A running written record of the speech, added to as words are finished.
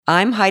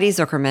I'm Heidi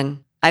Zuckerman.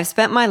 I've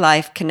spent my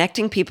life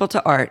connecting people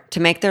to art to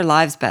make their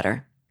lives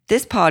better.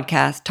 This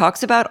podcast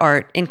talks about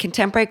art in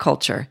contemporary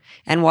culture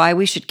and why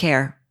we should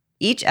care.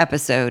 Each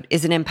episode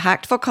is an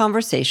impactful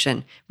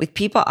conversation with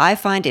people I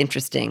find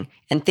interesting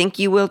and think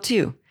you will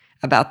too,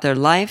 about their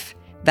life,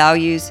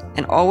 values,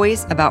 and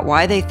always about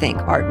why they think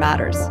art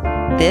matters.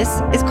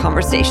 This is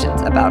Conversations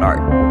About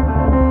Art.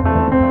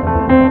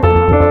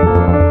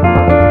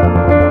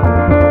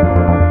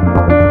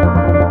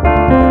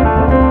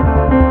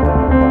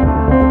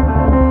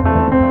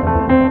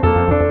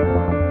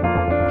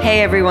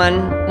 Hey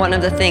everyone, one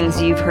of the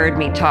things you've heard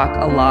me talk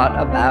a lot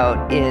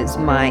about is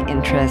my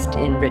interest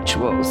in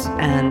rituals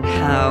and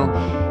how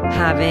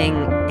having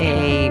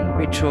a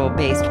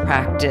ritual-based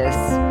practice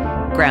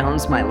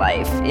grounds my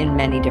life in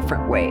many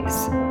different ways.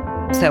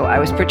 So I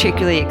was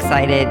particularly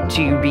excited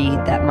to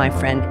read that my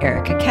friend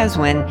Erica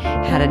Keswin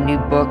had a new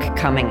book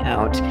coming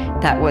out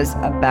that was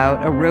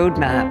about a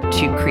roadmap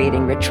to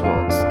creating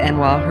rituals. And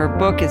while her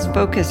book is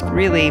focused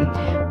really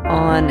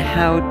on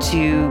how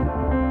to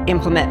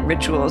implement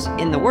rituals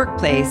in the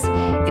workplace,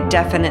 it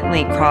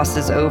definitely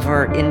crosses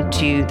over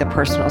into the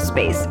personal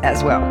space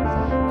as well.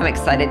 I'm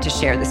excited to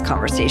share this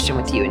conversation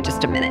with you in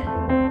just a minute.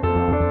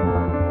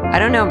 I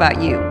don't know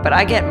about you, but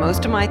I get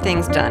most of my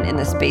things done in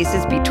the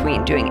spaces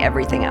between doing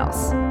everything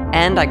else.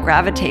 And I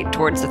gravitate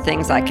towards the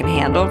things I can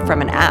handle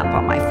from an app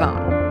on my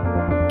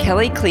phone.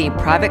 Kelly Klee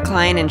Private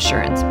Client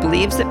Insurance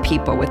believes that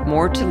people with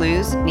more to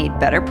lose need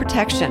better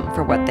protection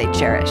for what they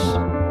cherish.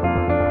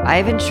 I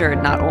have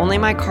insured not only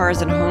my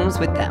cars and homes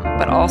with them,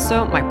 but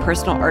also my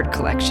personal art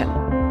collection.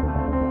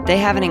 They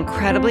have an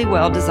incredibly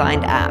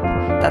well-designed app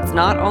that's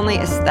not only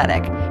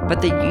aesthetic,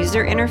 but the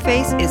user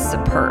interface is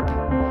superb.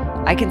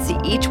 I can see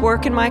each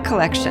work in my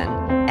collection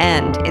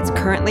and its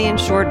currently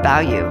insured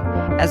value,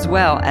 as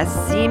well as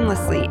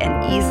seamlessly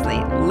and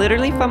easily,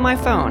 literally from my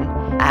phone,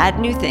 add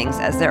new things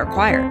as they're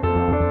acquired.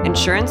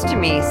 Insurance to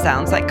me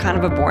sounds like kind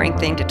of a boring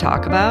thing to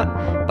talk about,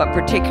 but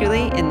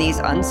particularly in these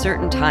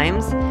uncertain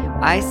times,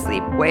 I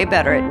sleep way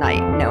better at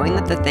night knowing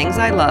that the things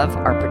I love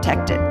are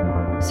protected.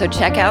 So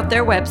check out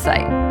their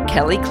website,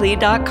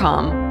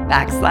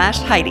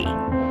 kellyklee.com/Heidi.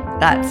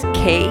 That's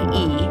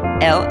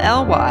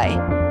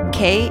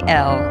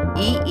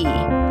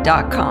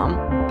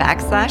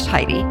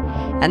KELLYKLEE.com/Heidi,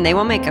 and they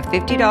will make a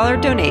 $50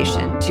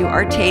 donation to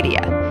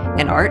Artadia,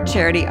 an art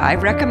charity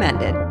I've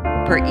recommended,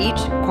 per each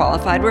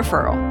qualified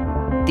referral.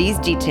 These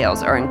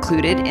details are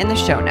included in the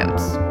show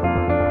notes.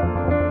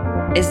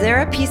 Is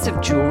there a piece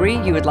of jewelry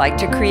you would like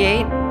to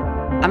create?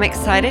 I'm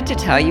excited to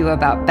tell you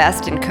about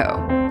Best & Co.,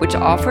 which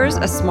offers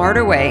a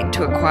smarter way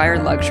to acquire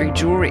luxury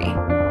jewelry.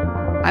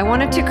 I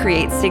wanted to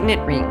create signet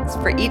rings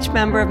for each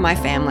member of my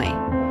family.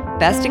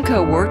 Best &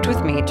 Co. worked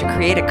with me to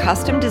create a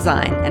custom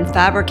design and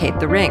fabricate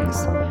the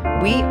rings.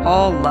 We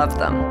all love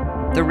them.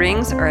 The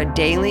rings are a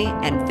daily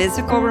and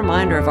physical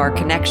reminder of our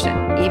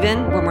connection,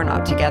 even when we're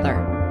not together.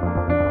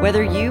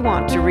 Whether you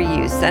want to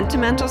reuse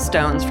sentimental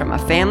stones from a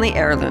family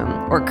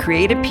heirloom or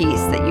create a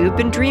piece that you've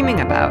been dreaming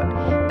about,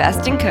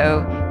 Best &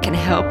 Co. can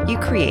help you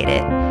create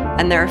it,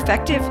 and their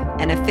effective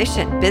and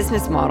efficient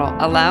business model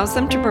allows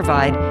them to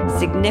provide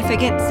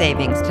significant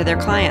savings to their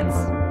clients.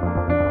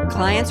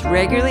 Clients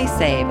regularly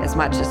save as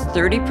much as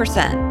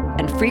 30%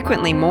 and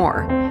frequently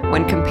more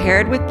when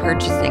compared with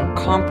purchasing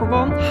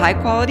comparable,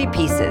 high-quality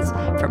pieces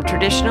from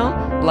traditional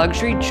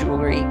luxury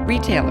jewelry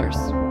retailers.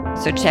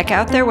 So check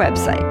out their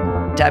website,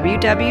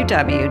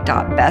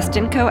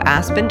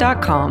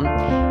 www.bestandcoaspen.com,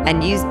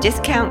 and use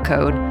discount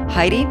code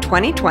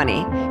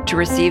Heidi2020 to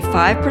receive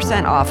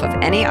 5% off of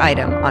any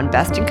item on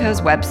Best &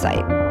 Co.'s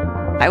website.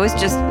 I was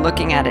just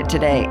looking at it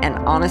today, and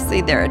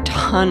honestly, there are a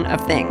ton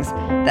of things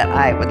that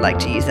I would like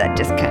to use that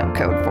discount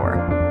code for.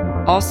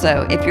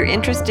 Also, if you're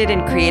interested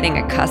in creating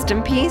a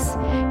custom piece,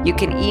 you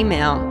can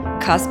email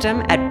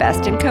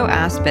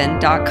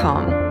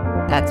custom@bestandcoaspen.com.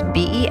 That's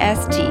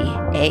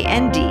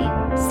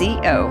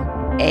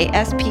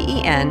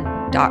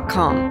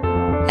BESTANDCOASPEN.com,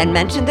 and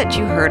mention that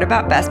you heard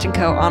about Best &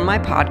 Co. on my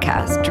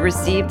podcast to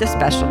receive the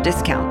special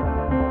discount.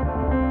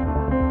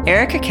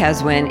 Erica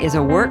Keswin is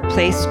a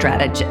workplace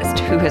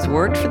strategist who has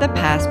worked for the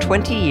past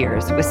 20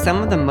 years with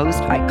some of the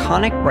most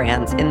iconic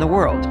brands in the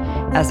world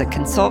as a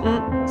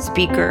consultant,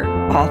 speaker,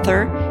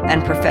 author,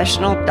 and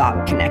professional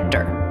dot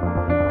connector.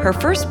 Her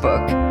first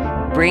book,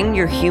 Bring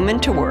Your Human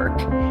to Work,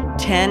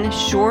 10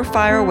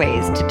 surefire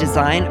ways to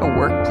design a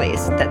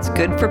workplace that's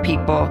good for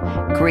people,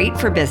 great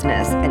for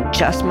business, and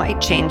just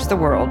might change the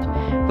world,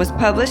 was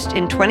published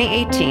in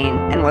 2018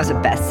 and was a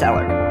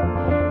bestseller.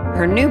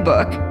 Her new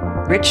book,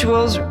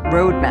 Rituals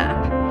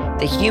Roadmap,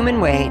 The Human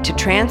Way to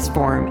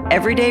Transform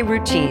Everyday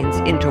Routines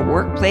into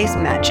Workplace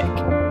Magic,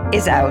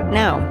 is out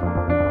now.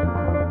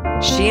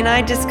 She and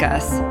I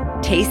discuss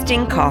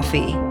tasting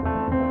coffee,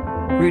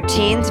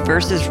 routines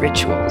versus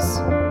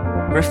rituals,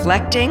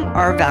 reflecting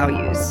our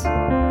values,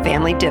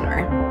 family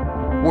dinner,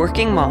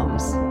 working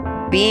moms,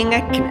 being a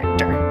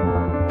connector,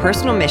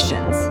 personal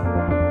missions,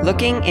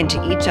 looking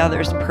into each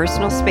other's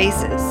personal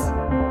spaces,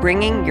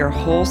 bringing your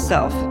whole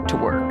self to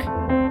work,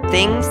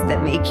 things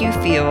that make you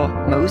feel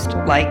most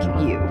like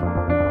you.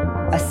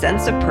 a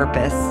sense of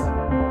purpose,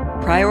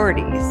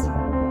 priorities,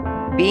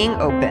 being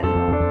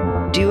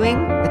open,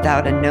 doing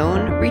without a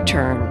known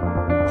return,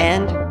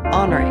 and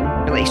honoring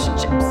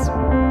relationships.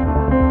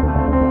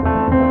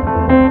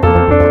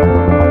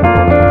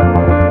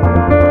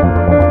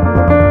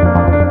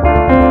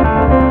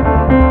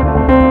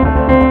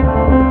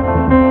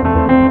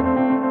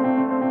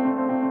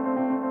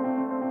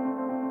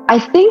 I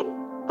think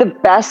the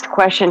best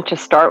question to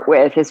start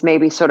with is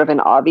maybe sort of an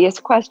obvious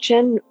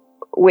question,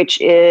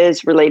 which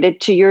is related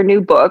to your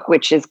new book,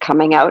 which is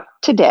coming out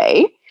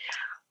today.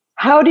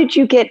 How did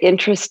you get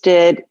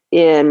interested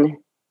in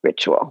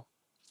ritual?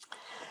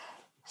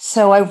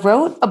 So I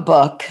wrote a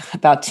book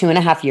about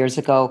 2.5 years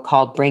ago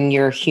called Bring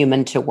Your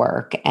Human to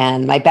Work.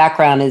 And my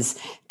background is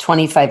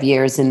 25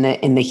 years in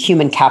the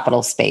human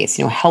capital space,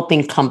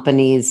 helping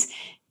companies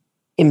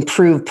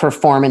improve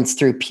performance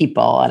through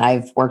people. And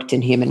I've worked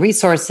in human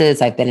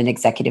resources. I've been an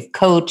executive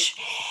coach.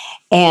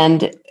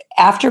 And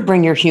after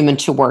Bring Your Human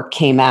to Work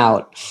came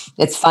out,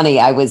 it's funny,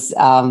 I was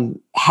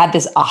had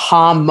this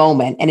aha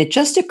moment. And it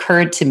just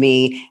occurred to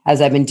me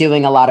as I've been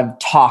doing a lot of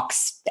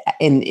talks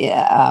in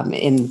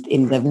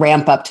the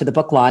ramp up to the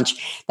book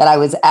launch, that I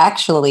was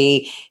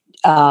actually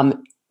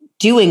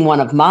doing one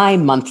of my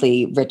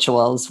monthly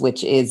rituals,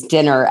 which is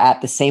dinner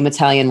at the same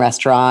Italian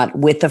restaurant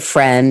with a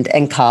friend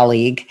and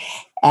colleague,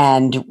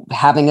 and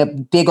having a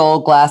big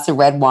old glass of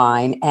red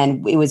wine.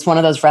 And it was one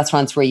of those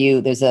restaurants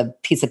where there's a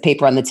piece of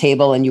paper on the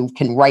table and you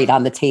can write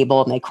on the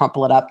table and they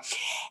crumple it up.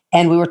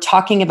 And we were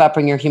talking about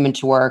Bring Your Human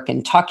to Work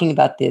and talking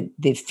about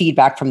the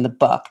feedback from the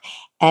book.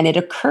 And it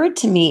occurred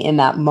to me in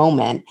that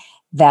moment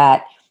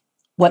that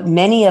what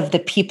many of the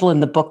people in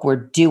the book were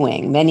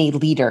doing, many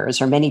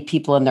leaders or many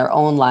people in their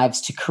own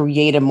lives to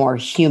create a more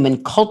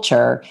human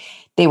culture,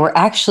 they were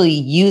actually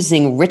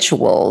using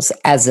rituals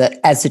as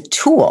a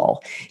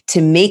tool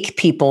to make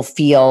people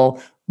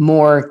feel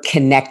more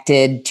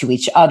connected to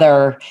each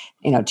other,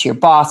 to your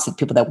boss, to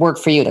people that work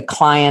for you, to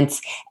clients.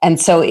 And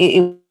so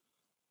it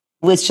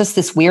was just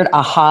this weird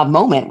aha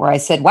moment where I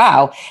said,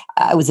 wow,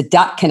 it was a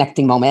dot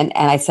connecting moment.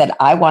 And I said,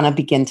 I want to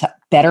begin to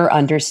better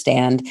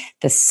understand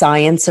the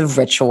science of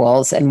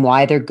rituals and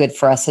why they're good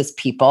for us as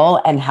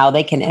people and how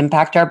they can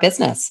impact our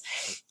business.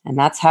 And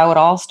that's how it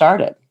all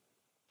started.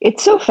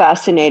 It's so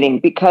fascinating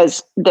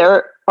because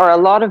there are a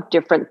lot of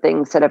different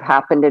things that have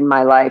happened in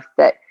my life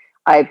that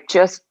I've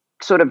just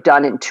sort of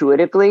done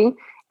intuitively.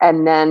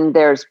 And then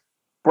there's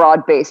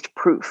broad-based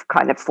proof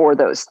kind of for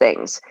those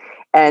things.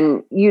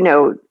 And,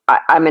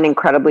 I'm an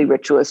incredibly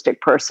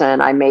ritualistic person.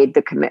 I made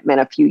the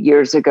commitment a few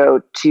years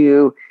ago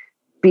to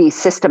be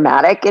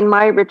systematic in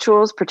my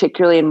rituals,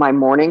 particularly in my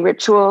morning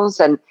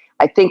rituals. And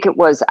I think it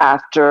was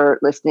after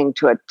listening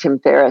to a Tim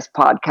Ferriss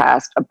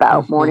podcast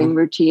about morning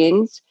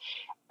routines.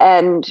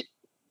 And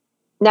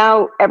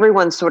now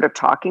everyone's sort of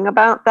talking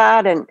about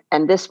that.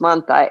 And this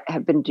month I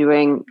have been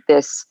doing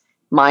this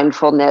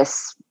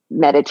mindfulness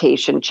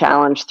meditation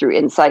challenge through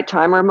Insight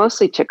Timer,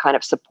 mostly to kind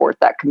of support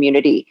that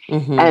community.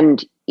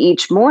 And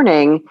each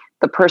morning,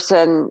 the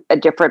person, a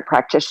different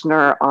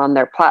practitioner on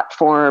their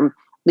platform,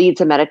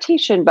 leads a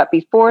meditation. But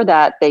before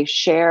that, they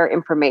share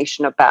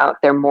information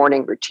about their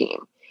morning routine.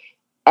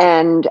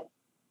 And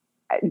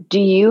do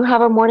you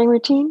have a morning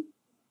routine?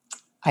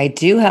 I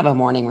do have a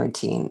morning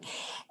routine.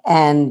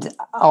 And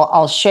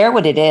I'll share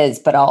what it is,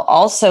 but I'll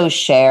also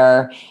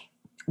share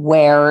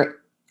where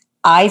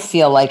I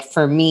feel like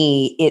for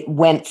me, it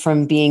went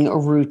from being a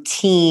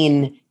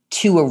routine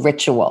to a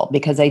ritual,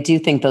 because I do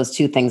think those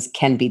two things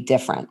can be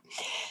different.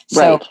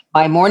 So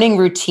my morning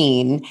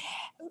routine,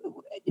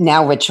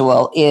 now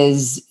ritual,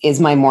 is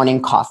my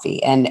morning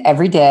coffee. And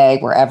every day,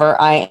 wherever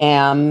I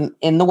am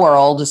in the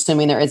world,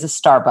 assuming there is a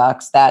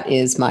Starbucks, that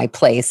is my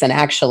place. And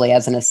actually,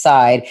 as an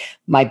aside,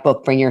 my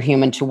book, Bring Your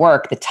Human to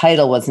Work, the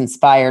title was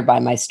inspired by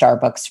my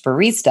Starbucks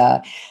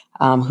barista,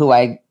 who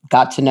I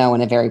got to know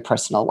in a very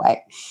personal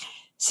way.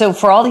 So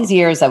for all these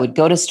years, I would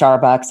go to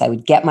Starbucks, I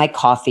would get my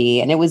coffee,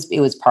 and it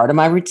was part of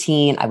my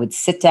routine. I would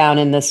sit down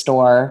in the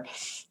store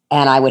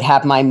and I would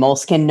have my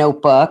Moleskine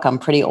notebook. I'm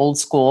pretty old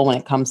school when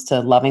it comes to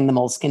loving the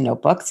Moleskine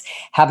notebooks,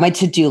 have my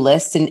to-do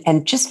list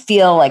and just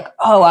feel like,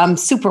 oh, I'm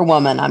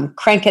Superwoman. I'm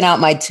cranking out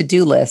my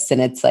to-do list. And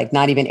it's like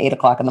not even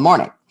 8:00 in the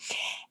morning.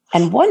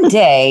 And one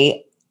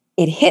day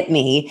it hit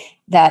me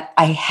that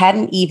I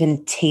hadn't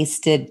even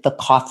tasted the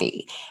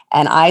coffee.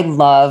 And I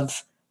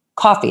love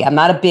coffee. I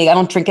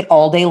don't drink it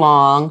all day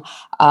long,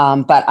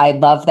 but I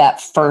love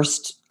that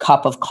first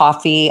cup of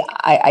coffee.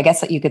 I guess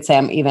that you could say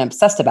I'm even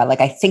obsessed about it.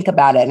 Like I think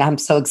about it and I'm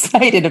so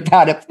excited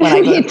about it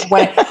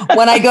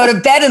when I go to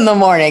bed in the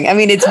morning. I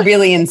mean, it's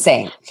really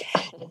insane.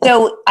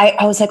 So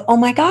I was like, oh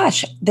my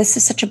gosh, this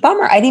is such a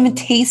bummer. I didn't even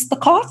taste the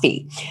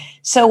coffee.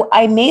 So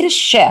I made a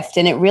shift,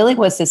 and it really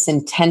was this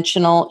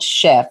intentional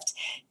shift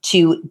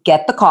to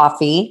get the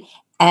coffee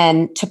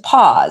and to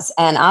pause.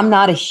 And I'm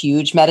not a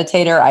huge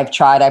meditator. I've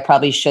tried, I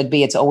probably should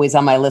be. It's always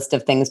on my list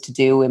of things to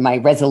do in my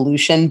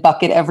resolution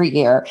bucket every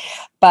year.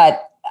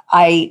 But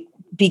I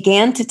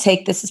began to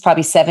take, this is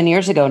probably 7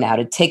 years ago now,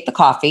 to take the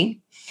coffee,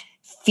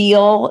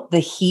 feel the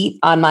heat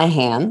on my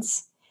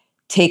hands,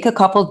 take a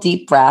couple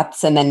deep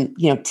breaths and then,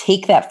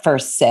 take that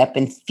first sip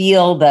and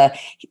feel the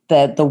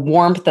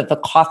warmth of the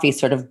coffee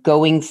sort of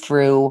going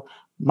through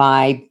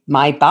my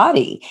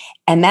body.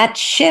 And that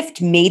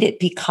shift made it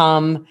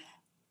become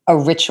a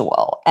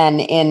ritual.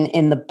 And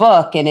in the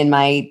book and in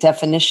my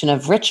definition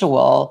of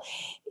ritual,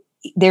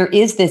 there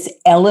is this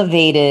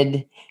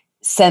elevated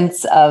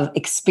sense of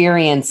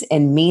experience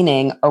and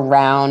meaning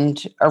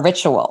around a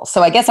ritual.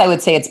 So I guess I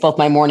would say it's both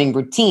my morning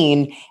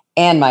routine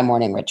and my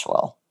morning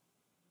ritual.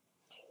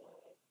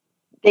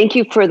 Thank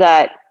you for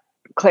that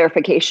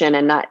clarification.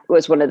 And that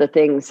was one of the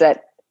things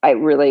that I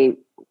really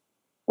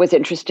was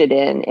interested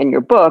in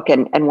your book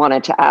and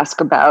wanted to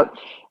ask about.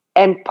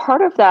 And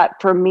part of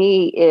that for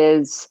me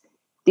is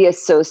the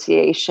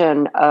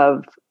association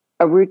of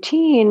a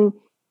routine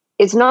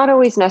is not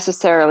always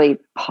necessarily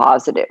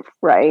positive,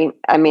 right?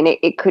 I mean,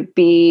 it could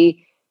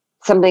be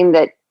something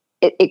that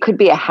it could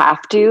be a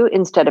have to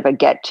instead of a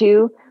get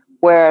to.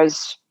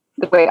 Whereas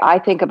the way I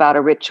think about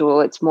a ritual,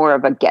 it's more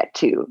of a get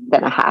to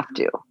than a have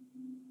to.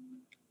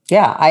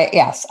 Yeah,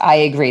 I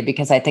agree,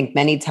 because I think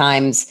many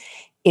times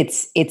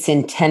it's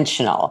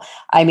intentional.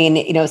 I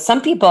mean,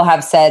 some people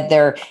have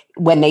said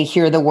when they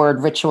hear the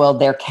word ritual,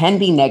 there can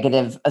be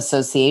negative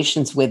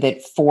associations with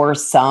it for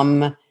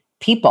some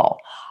people.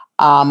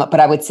 But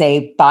I would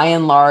say by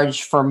and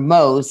large, for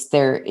most,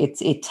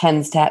 it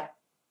tends to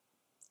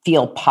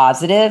feel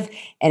positive,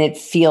 and it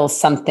feels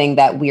something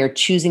that we are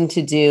choosing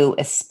to do,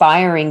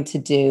 aspiring to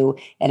do,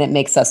 and it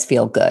makes us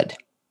feel good.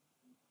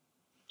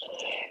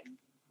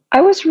 I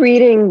was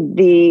reading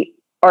the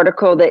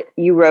article that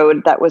you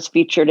wrote that was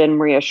featured in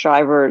Maria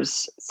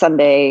Shriver's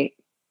Sunday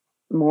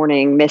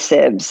morning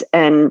missives.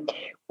 And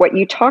what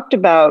you talked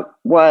about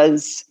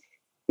was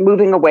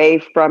moving away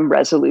from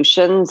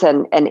resolutions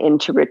and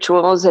into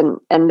rituals. And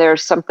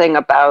there's something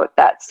about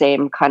that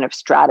same kind of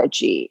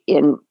strategy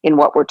in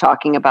what we're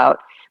talking about.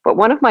 But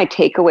one of my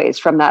takeaways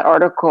from that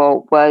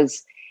article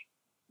was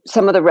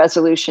some of the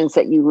resolutions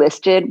that you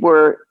listed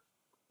were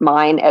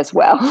mine as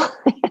well.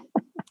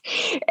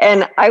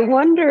 And I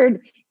wondered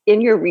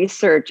in your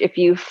research if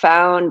you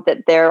found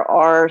that there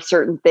are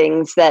certain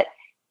things that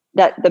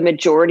the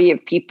majority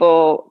of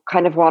people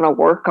kind of want to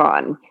work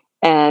on,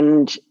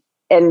 and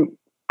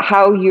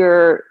how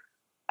your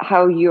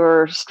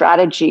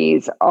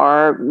strategies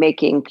are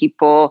making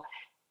people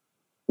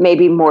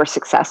maybe more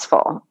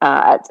successful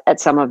at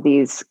some of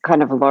these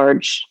kind of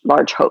large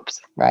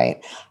hopes.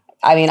 Right.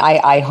 I mean,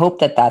 I hope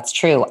that that's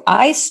true.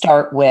 I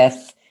start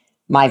with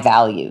my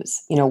values.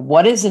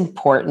 What is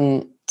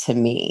important to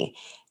me?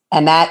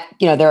 And that,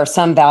 there are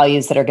some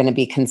values that are going to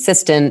be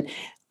consistent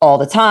all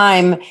the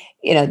time.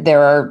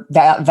 There are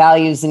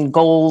values and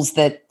goals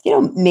that,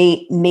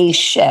 may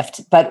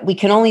shift, but we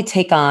can only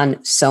take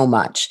on so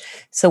much.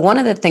 So one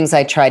of the things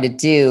I try to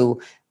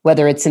do,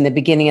 whether it's in the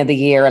beginning of the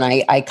year, and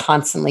I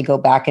constantly go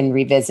back and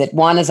revisit,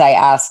 one is I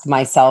ask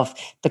myself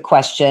the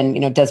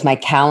question, does my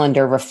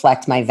calendar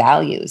reflect my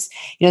values?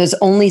 There's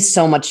only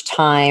so much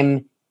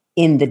time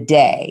in the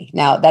day.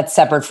 Now that's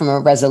separate from a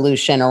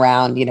resolution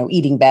around,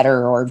 eating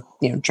better or,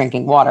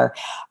 drinking water.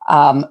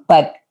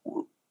 But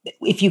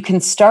if you can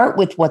start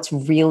with what's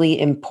really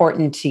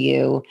important to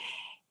you,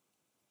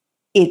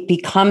 it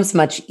becomes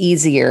much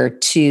easier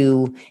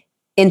to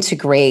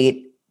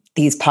integrate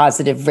these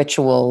positive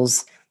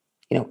rituals,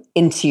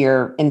 into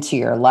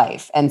your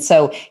life. And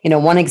so,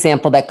 one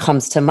example that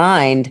comes to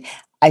mind,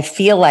 I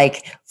feel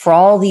like for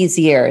all these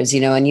years,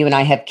 and you and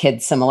I have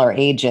kids similar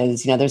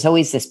ages, there's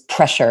always this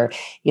pressure,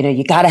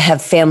 you got to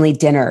have family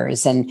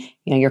dinners, and,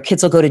 your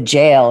kids will go to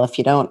jail if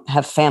you don't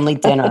have family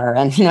dinner.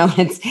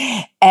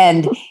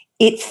 And,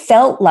 it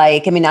felt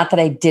like, not that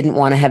I didn't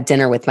want to have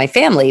dinner with my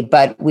family,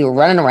 but we were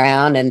running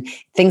around and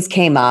things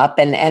came up,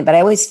 but I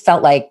always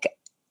felt like,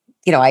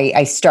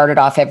 I started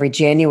off every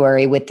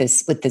January with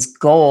this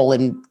goal,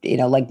 and,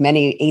 like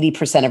many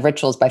 80% of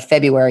rituals by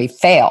February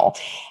fail.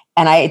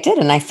 And I did,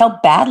 and I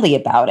felt badly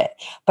about it.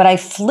 But I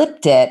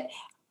flipped it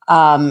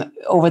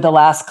over the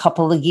last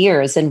couple of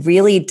years and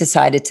really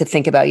decided to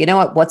think about,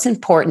 what's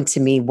important to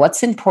me?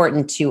 What's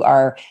important to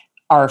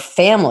our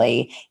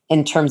family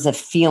in terms of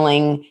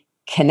feeling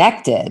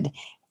connected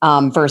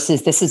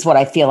versus this is what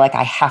I feel like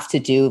I have to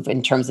do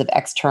in terms of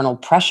external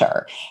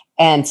pressure.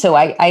 And so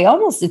I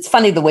almost, it's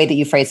funny the way that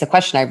you phrase the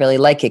question. I really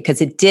like it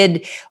because it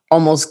did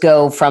almost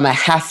go from a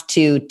have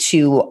to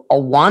a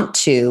want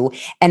to,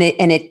 and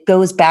it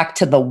goes back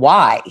to the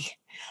why.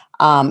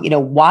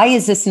 Why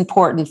is this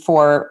important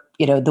for,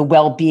 the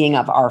well-being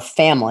of our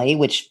family,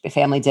 which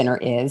family dinner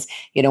is,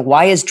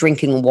 why is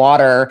drinking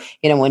water,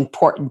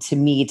 important to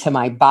me, to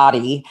my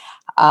body?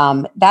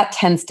 That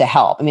tends to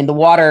help. The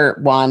water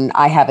one,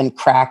 I haven't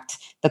cracked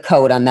the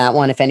code on that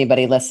one. If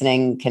anybody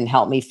listening can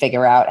help me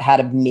figure out how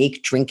to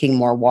make drinking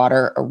more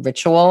water a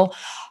ritual,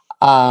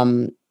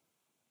 I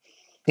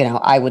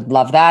would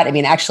love that.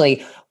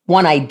 Actually,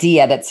 one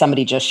idea that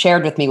somebody just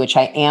shared with me, which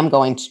I am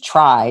going to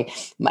try,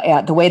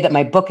 the way that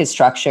my book is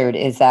structured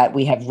is that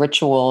we have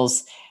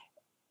rituals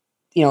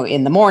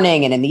in the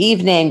morning and in the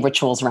evening,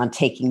 rituals around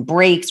taking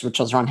breaks,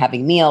 rituals around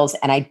having meals.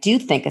 And I do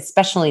think,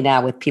 especially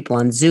now with people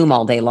on Zoom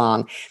all day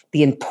long,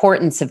 the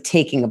importance of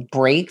taking a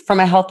break from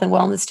a health and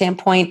wellness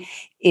standpoint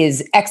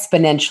is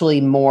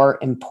exponentially more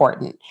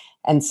important.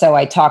 And so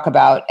I talk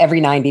about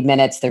every 90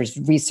 minutes, there's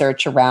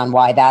research around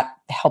why that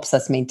helps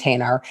us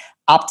maintain our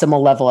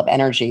optimal level of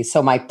energy.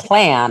 So my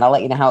plan, I'll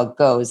let you know how it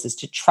goes, is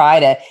to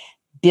try to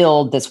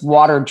build this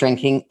water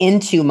drinking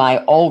into my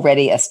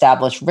already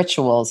established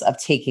rituals of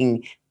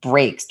taking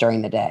breaks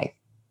during the day.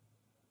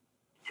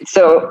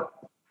 So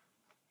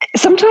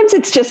sometimes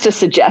it's just a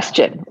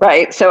suggestion,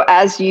 right? So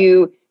as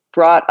you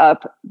brought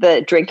up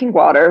the drinking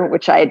water,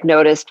 which I had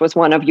noticed was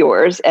one of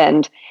yours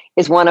and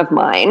is one of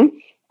mine,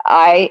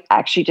 I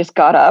actually just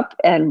got up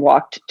and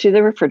walked to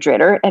the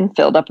refrigerator and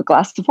filled up a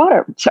glass of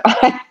water. So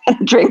I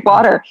drink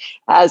water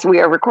as we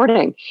are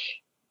recording.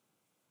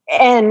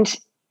 And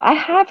I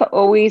have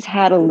always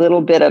had a little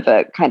bit of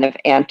a kind of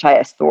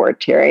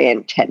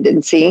anti-authoritarian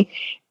tendency.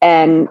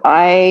 And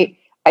I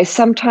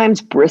sometimes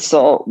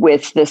bristle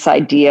with this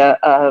idea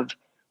of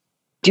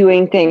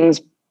doing things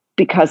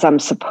because I'm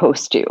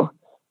supposed to,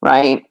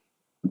 right?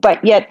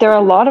 But yet there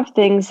are a lot of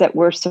things that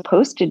we're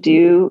supposed to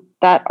do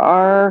that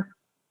are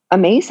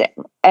amazing.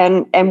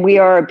 And we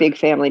are a big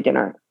family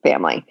dinner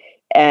family.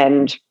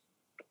 And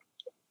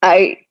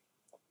I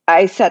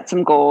set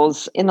some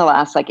goals in the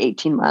last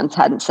 18 months,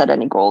 hadn't set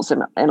any goals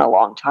in a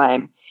long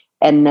time,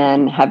 and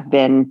then have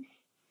been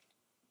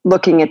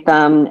looking at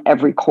them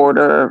every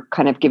quarter,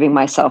 kind of giving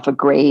myself a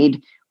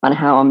grade on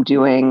how I'm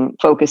doing,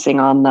 focusing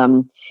on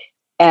them.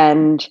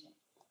 And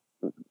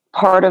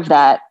part of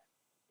that,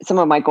 some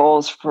of my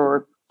goals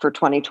for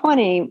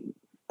 2020,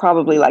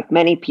 probably like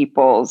many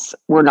people's,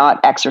 were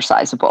not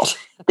exercisable.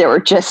 There were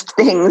just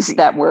things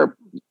that were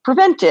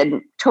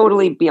prevented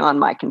totally beyond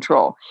my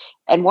control.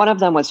 And one of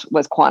them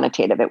was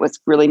quantitative. It was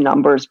really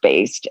numbers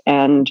based.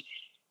 And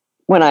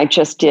when I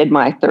just did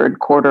my third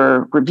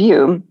quarter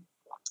review,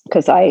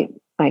 because I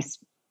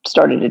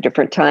started at a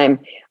different time,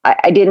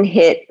 I didn't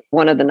hit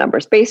one of the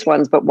numbers based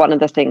ones, but one of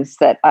the things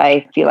that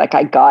I feel like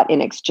I got in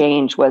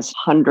exchange was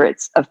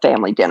hundreds of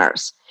family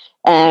dinners.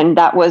 And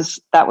that was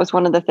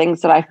one of the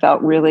things that I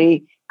felt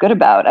really good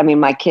about. I mean,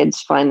 my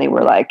kids finally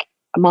were like,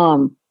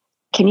 Mom,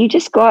 can you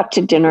just go out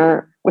to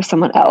dinner with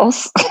someone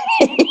else?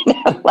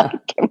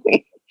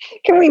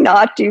 Can we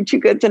not do two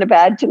goods and a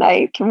bad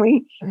tonight? Can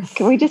we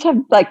just have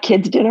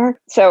kids dinner?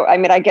 So, I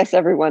mean, I guess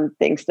everyone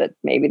thinks that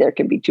maybe there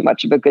can be too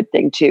much of a good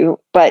thing too.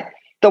 But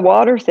the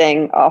water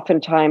thing,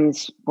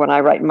 oftentimes when I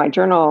write in my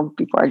journal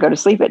before I go to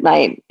sleep at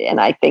night, and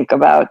I think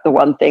about the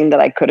one thing that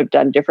I could have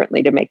done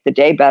differently to make the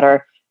day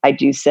better, I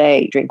do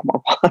say, drink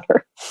more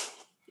water.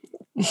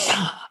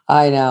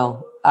 I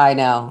know.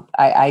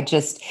 I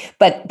just,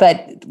 but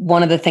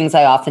one of the things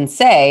I often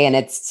say, and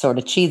it's sort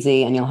of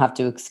cheesy and you'll have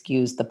to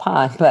excuse the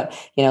pun, but,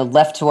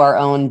 left to our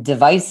own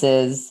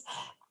devices,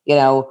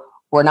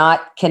 we're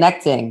not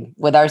connecting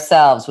with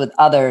ourselves, with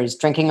others,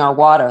 drinking our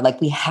water.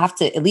 We have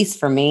to, at least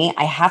for me,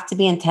 I have to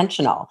be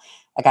intentional.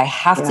 I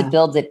have to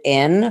build it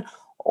in,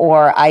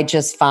 or I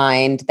just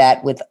find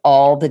that with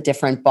all the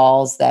different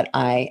balls that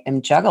I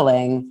am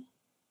juggling,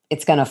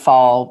 it's going to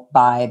fall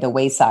by the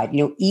wayside.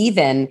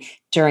 Even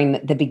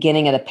during the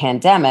beginning of the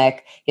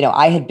pandemic,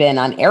 I had been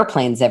on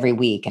airplanes every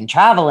week and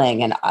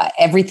traveling, and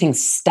everything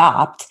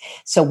stopped.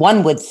 So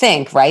one would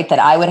think, right, that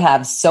I would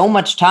have so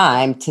much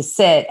time to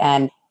sit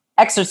and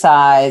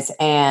exercise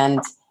and,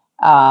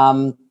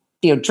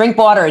 drink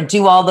water and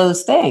do all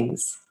those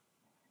things.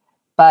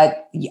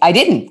 But I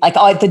didn't.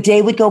 The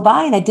day would go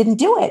by and I didn't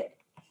do it.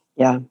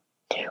 Yeah.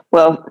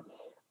 Well,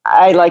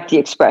 I like the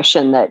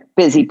expression that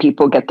busy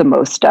people get the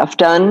most stuff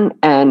done,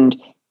 and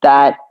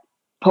that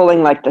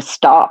pulling the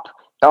stop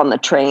on the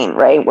train,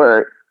 right?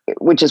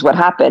 Which is what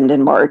happened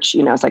in March,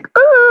 it's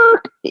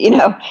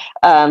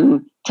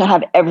to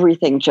have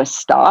everything just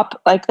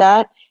stop like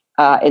that,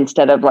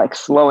 instead of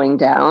slowing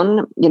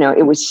down,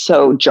 it was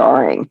so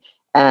jarring.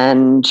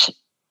 And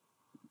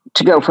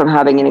to go from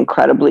having an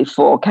incredibly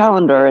full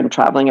calendar and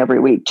traveling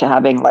every week to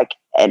having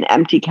an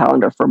empty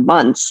calendar for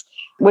months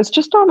was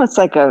just almost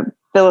like a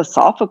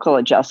philosophical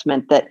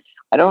adjustment that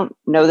I don't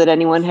know that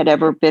anyone had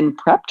ever been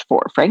prepped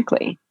for,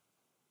 frankly.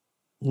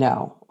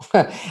 No,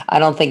 I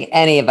don't think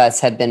any of us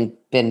had been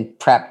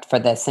prepped for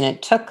this. And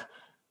it took,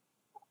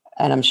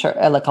 and I'm sure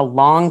a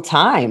long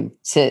time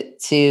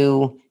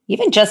to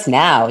even just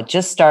now,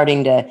 just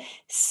starting to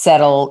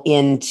settle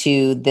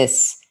into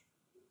this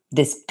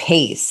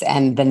pace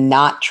and the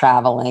not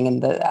traveling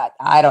and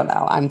I don't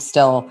know. I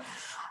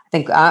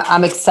think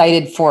I'm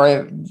excited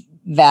for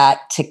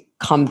that to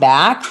come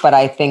back, but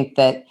I think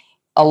that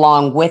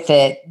along with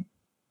it,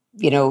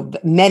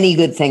 many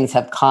good things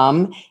have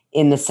come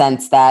in the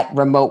sense that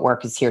remote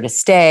work is here to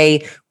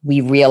stay.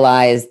 We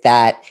realize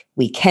that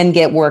we can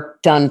get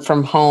work done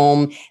from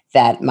home,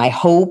 that my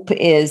hope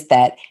is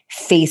that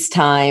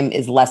FaceTime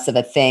is less of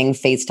a thing.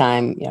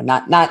 FaceTime,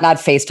 not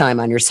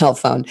FaceTime on your cell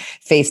phone,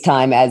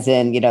 FaceTime as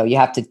in, you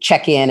have to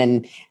check in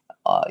and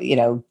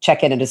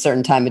check in at a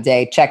certain time of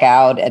day, check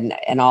out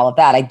and all of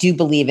that. I do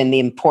believe in the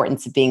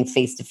importance of being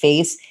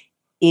face-to-face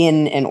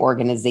in an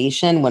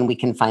organization when we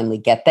can finally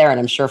get there. And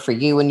I'm sure for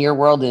you in your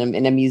world,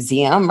 in a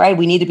museum, right,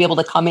 we need to be able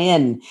to come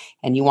in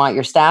and you want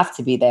your staff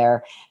to be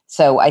there.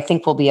 So I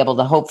think we'll be able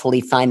to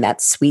hopefully find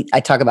that I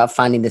talk about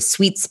finding the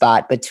sweet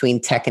spot between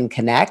tech and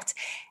connect.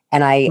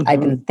 And I've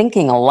been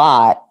thinking a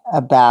lot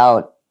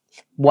about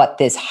what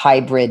this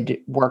hybrid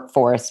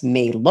workforce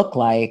may look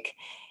like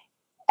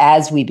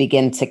as we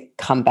begin to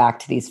come back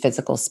to these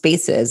physical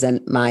spaces.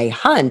 And my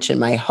hunch and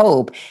my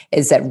hope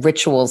is that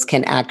rituals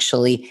can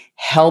actually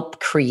help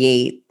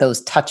create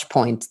those touch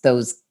points,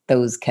 those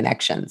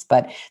connections.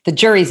 But the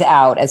jury's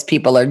out as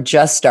people are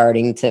just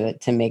starting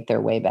to make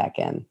their way back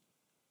in.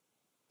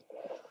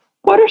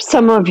 What are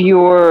some of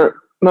your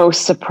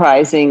most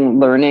surprising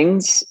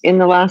learnings in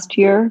the last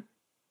year?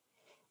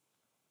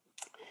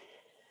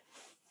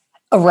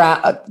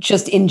 Around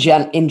just in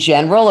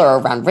general, or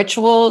around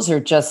rituals, or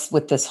just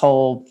with this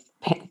whole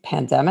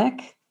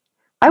pandemic?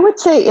 I would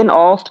say in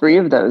all three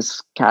of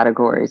those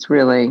categories,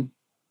 really.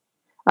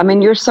 I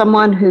mean, you're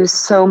someone who's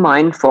so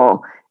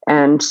mindful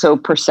and so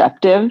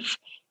perceptive.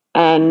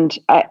 And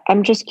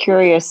I'm just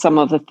curious some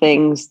of the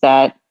things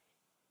that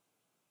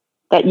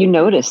you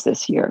noticed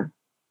this year.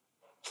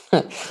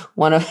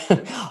 One of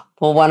them,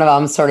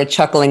 I'm sort of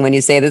chuckling when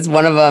you say this.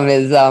 One of them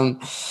is,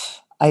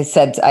 I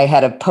said, I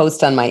had a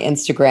post on my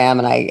Instagram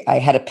and I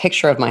had a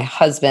picture of my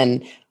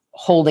husband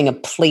holding a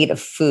plate of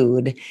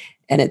food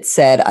and it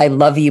said, "I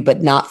love you,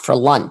 but not for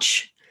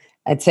lunch."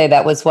 I'd say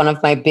that was one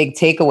of my big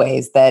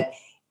takeaways, that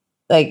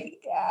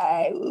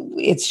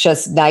it's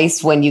just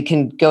nice when you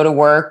can go to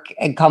work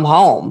and come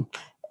home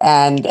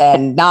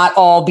and not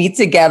all be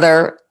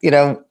together,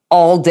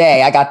 all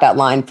day. I got that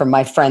line from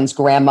my friend's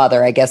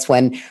grandmother, I guess,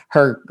 when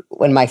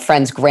my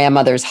friend's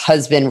grandmother's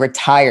husband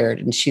retired,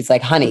 and she's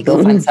like, "Honey,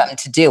 go find something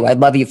to do. I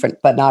love you,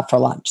 but not for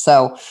lunch."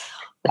 So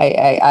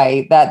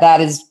that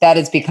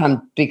has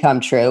become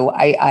true.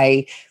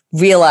 I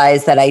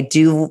realize that I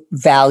do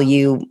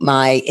value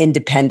my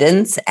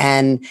independence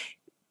and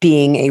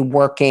being a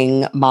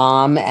working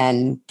mom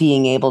and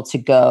being able to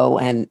go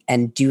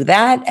and do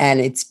that.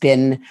 And it's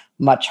been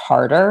much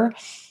harder.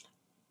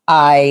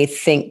 I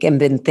think and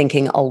been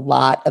thinking a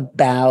lot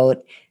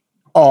about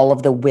all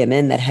of the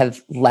women that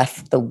have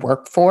left the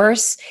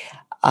workforce.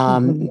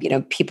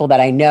 People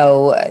that I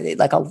know,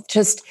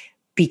 just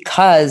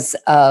because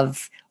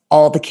of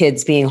all the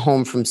kids being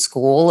home from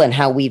school and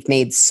how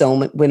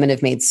women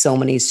have made so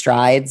many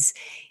strides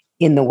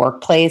in the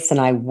workplace. And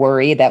I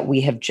worry that we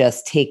have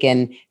just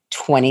taken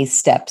 20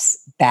 steps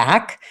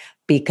back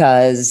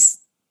because,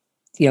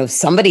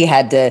 somebody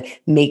had to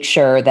make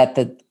sure that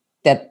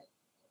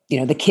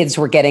the kids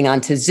were getting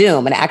onto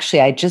Zoom. And actually,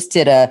 I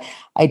did a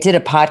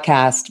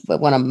podcast,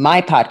 one of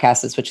my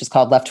podcasts, which is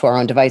called Left to Our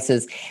Own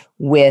Devices,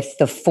 with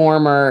the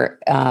former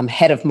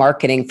head of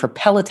marketing for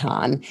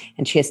Peloton.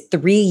 And she has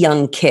 3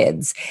 young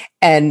kids.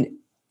 And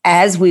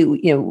as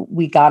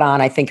we got on,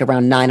 I think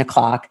around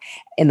 9:00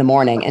 in the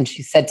morning, and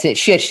she said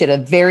she had a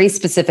very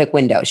specific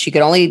window. She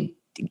could only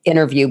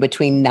interview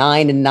between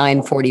 9 and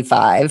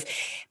 9:45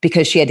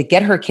 because she had to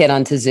get her kid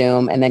onto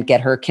Zoom and then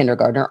get her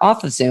kindergartner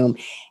off of Zoom.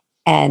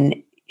 And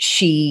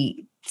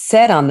she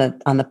said on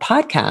the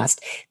podcast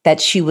that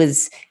she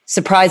was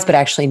surprised, but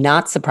actually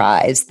not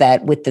surprised,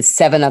 that with the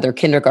 7 other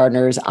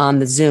kindergartners on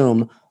the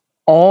Zoom,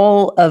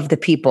 all of the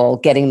people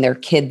getting their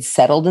kids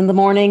settled in the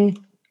morning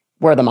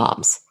were the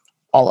moms,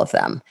 all of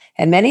them.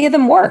 And many of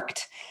them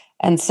worked.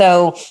 And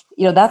so,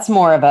 that's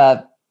more of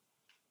a,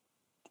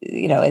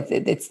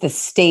 it's the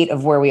state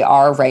of where we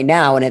are right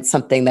now. And it's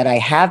something that I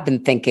have been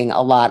thinking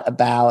a lot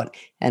about.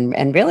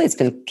 And really it's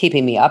been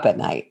keeping me up at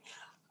night.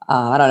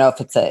 I don't know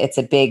if it's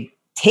a big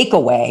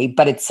takeaway,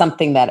 but it's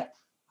something that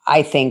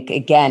I think,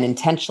 again,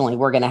 intentionally,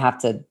 we're going to have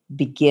to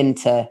begin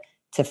to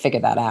figure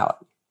that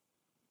out.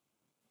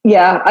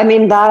 Yeah, I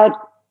mean, that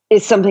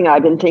is something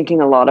I've been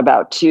thinking a lot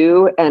about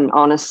too. And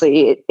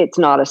honestly, it's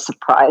not a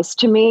surprise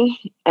to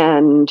me.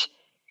 And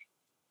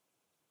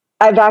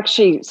I've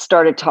actually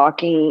started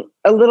talking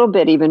a little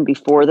bit even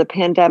before the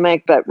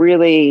pandemic, but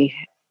really,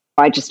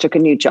 I just took a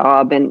new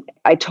job and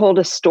I told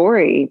a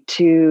story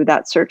to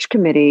that search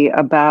committee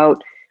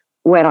about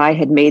when I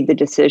had made the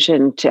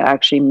decision to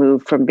actually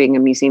move from being a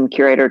museum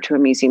curator to a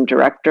museum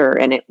director.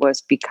 And it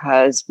was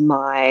because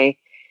there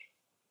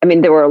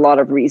were a lot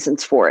of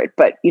reasons for it,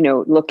 but,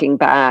 looking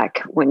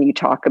back, when you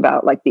talk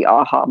about like the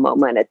aha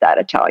moment at that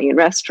Italian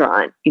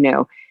restaurant,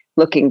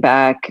 looking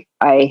back,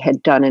 I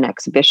had done an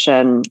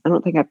exhibition. I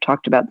don't think I've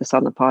talked about this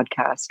on the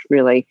podcast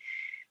really,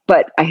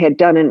 but I had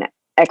done an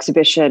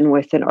exhibition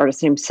with an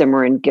artist named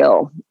Simran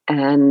Gill.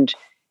 And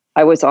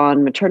I was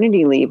on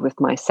maternity leave with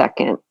my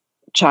second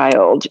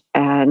child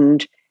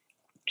and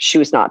she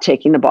was not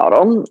taking the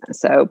bottle,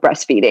 so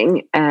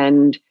breastfeeding.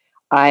 And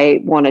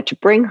I wanted to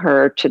bring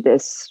her to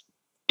this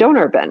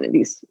donor event.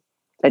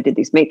 I did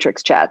these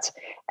matrix chats.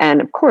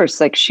 And of course,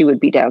 like she would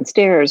be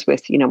downstairs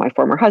with, my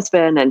former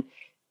husband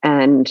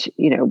and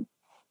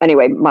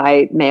anyway,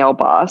 my male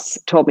boss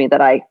told me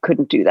that I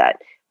couldn't do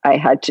that. I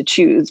had to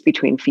choose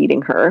between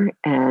feeding her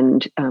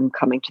and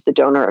coming to the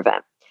donor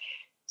event.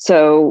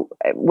 So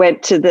I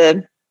went to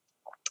the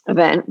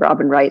event,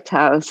 Robin Wright's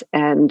house,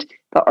 and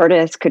the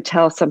artist could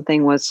tell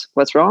something was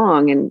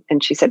wrong.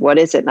 And she said, "What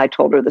is it?" And I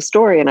told her the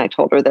story, and I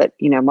told her that,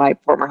 my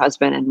former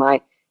husband and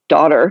my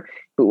daughter,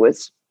 who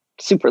was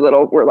super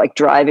little, were like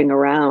driving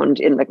around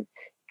in the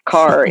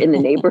car in the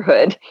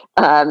neighborhood,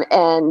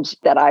 and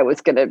that I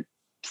was going to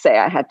say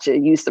I had to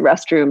use the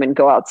restroom and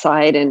go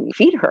outside and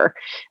feed her.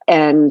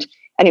 And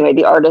anyway,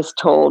 the artist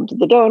told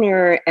the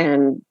donor,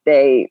 and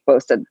they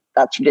both said,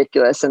 "That's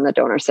ridiculous." And the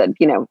donor said,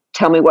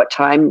 "Tell me what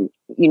time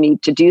you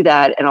need to do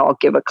that, and I'll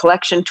give a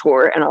collection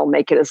tour, and I'll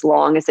make it as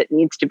long as it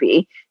needs to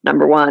be,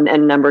 number one.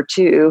 And number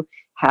two,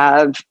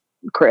 have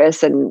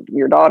Chris and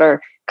your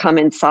daughter come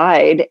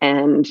inside,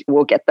 and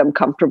we'll get them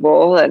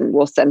comfortable, and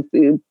we'll send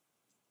food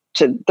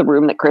to the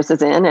room that Chris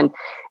is in."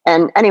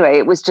 And anyway,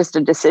 it was just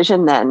a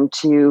decision then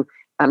to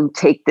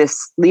take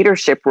this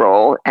leadership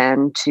role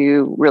and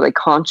to really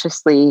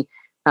consciously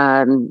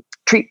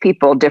treat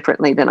people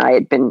differently than I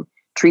had been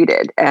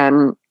treated.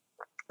 And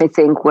I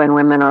think when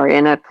women are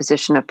in a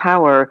position of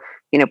power,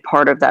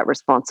 part of that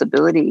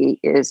responsibility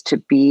is to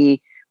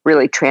be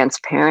really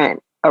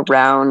transparent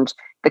around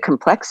the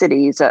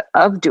complexities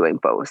of doing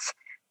both.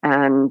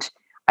 And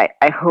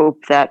I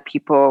hope that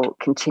people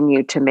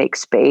continue to make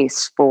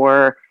space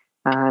for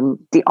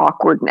the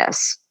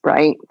awkwardness,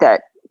 right?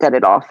 That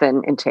it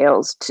often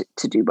entails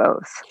to do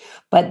both.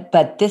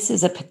 But this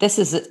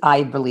is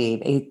I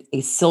believe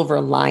a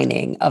silver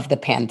lining of the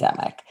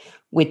pandemic,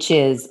 which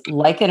is,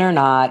 like it or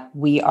not,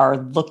 we are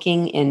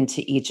looking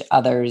into each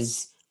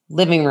other's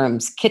living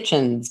rooms,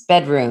 kitchens,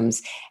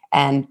 bedrooms,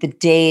 and the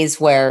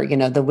days where,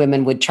 the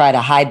women would try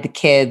to hide the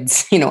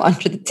kids,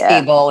 under the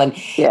table, and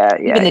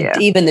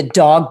even the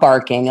dog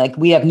barking, like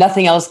we have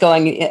nothing else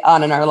going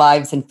on in our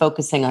lives and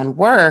focusing on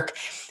work.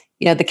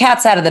 The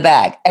cat's out of the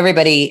bag.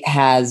 Everybody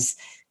has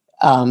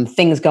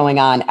things going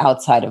on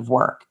outside of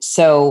work.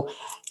 So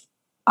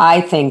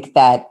I think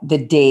that the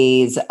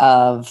days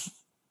of,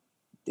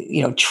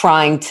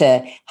 trying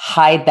to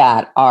hide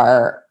that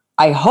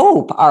I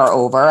hope are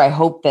over. I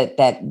hope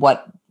that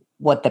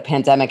what the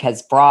pandemic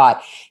has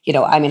brought,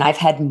 I've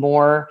had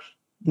more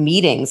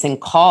meetings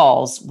and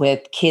calls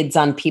with kids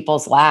on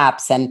people's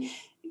laps, and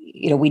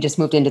we just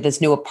moved into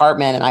this new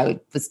apartment, and I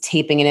was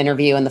taping an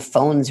interview and the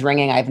phone's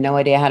ringing. I have no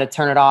idea how to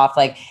turn it off.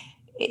 Like,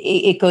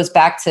 it goes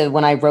back to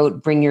when I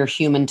wrote Bring Your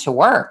Human to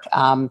Work.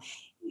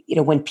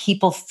 When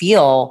people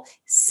feel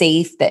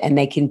safe and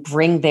they can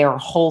bring their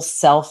whole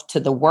self to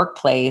the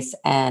workplace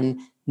and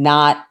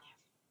not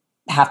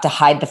have to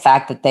hide the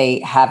fact that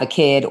they have a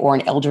kid or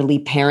an elderly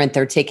parent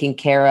they're taking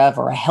care of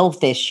or a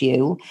health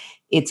issue,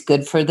 it's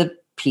good for the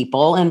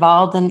people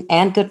involved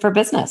and good for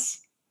business.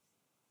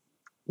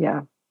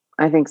 Yeah,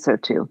 I think so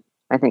too.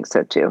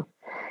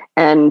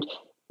 And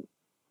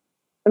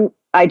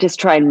I just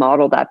try and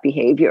model that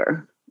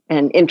behavior.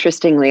 And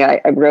interestingly,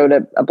 I wrote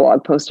a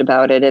blog post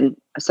about it, and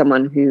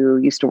someone who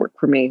used to work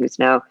for me, who's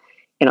now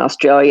in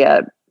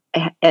Australia,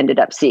 ended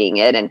up seeing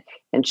it. And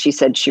she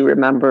said she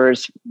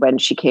remembers when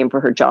she came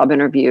for her job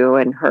interview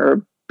and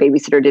her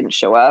babysitter didn't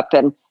show up.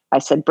 And I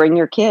said, "Bring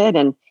your kid."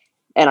 And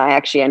I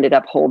actually ended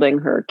up holding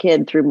her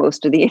kid through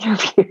most of the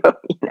interview,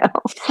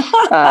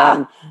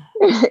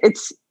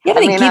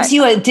 it gives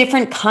you a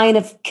different kind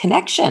of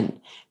connection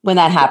when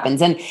that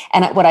happens. And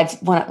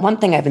one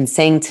thing I've been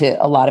saying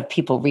to a lot of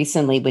people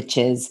recently, which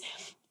is,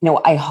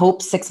 I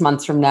hope 6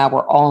 months from now,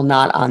 we're all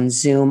not on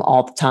Zoom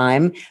all the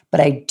time, but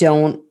I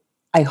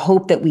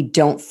hope that we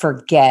don't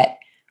forget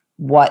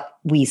what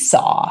we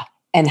saw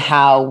and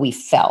how we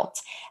felt.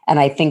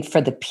 And I think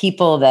for the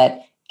people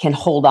that can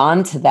hold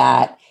on to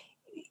that,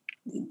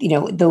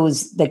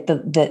 those, like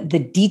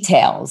the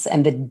details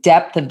and the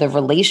depth of the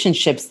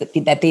relationships that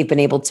they've been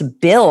able to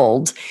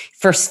build,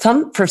 for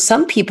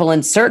some people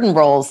in certain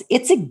roles,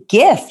 it's a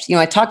gift.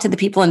 I talk to the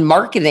people in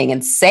marketing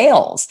and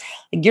sales.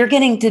 You're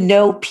getting to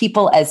know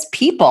people as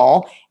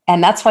people,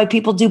 and that's why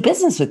people do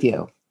business with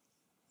you.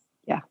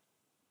 Yeah,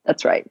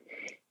 that's right.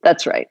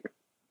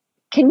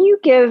 Can you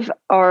give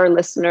our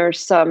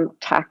listeners some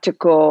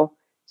tactical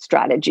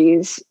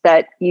strategies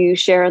that you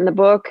share in the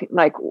book?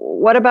 Like,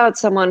 what about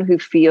someone who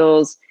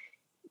feels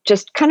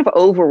just kind of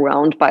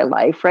overwhelmed by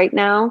life right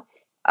now?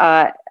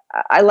 I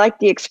like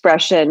the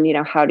expression,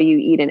 how do you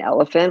eat an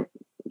elephant?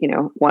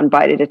 One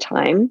bite at a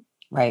time.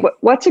 Right.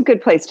 What's a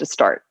good place to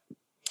start?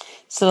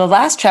 So the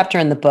last chapter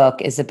in the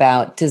book is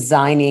about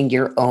designing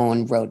your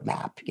own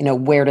roadmap,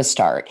 where to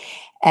start.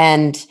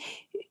 And,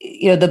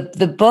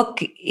 the book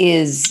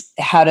is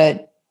how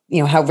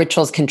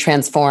rituals can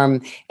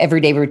transform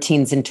everyday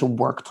routines into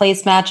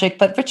workplace magic.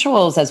 But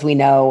rituals, as we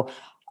know,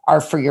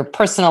 are for your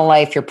personal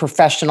life, your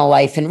professional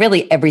life, and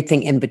really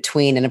everything in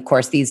between. And of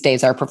course, these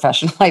days, our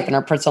professional life and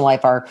our personal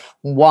life are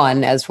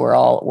one, as we're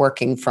all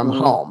working from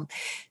home.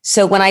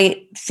 So when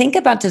I think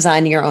about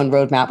designing your own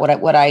roadmap,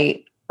 what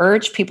I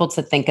urge people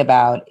to think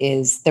about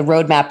is the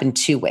roadmap in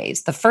two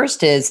ways. The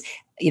first is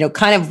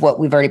kind of what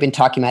we've already been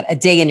talking about, a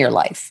day in your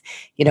life.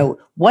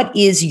 What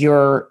is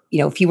your,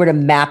 if you were to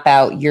map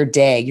out your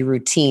day, your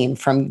routine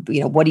from,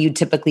 what do you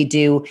typically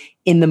do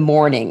in the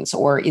mornings?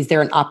 Or is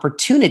there an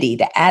opportunity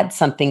to add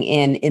something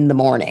in the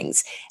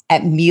mornings,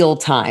 at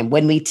mealtime,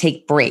 when we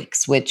take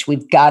breaks, which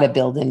we've got to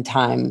build in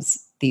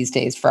times these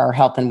days for our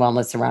health and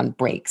wellness around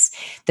breaks,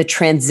 the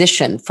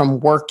transition from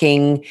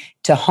working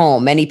to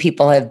home. Many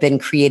people have been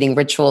creating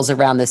rituals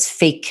around this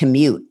fake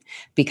commute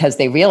because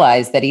they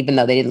realized that even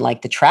though they didn't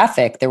like the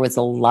traffic, there was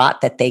a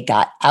lot that they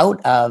got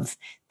out of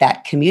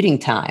that commuting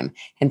time.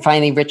 And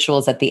finally,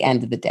 rituals at the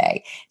end of the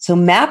day. So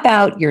map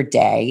out your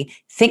day.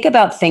 Think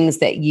about things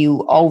that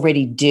you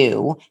already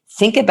do.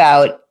 Think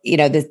about,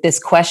 this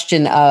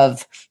question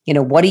of,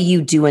 what do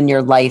you do in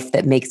your life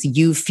that makes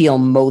you feel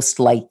most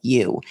like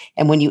you?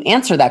 And when you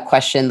answer that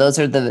question, those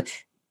are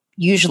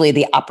usually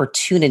the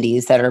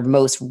opportunities that are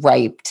most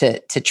ripe to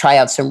try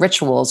out some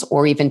rituals,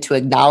 or even to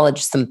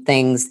acknowledge some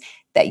things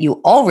that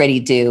you already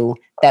do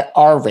that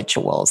are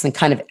rituals, and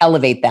kind of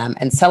elevate them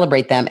and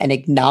celebrate them and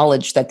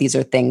acknowledge that these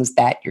are things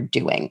that you're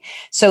doing.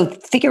 So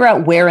figure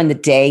out where in the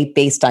day,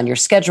 based on your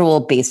schedule,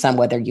 based on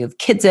whether you have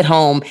kids at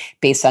home,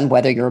 based on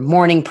whether you're a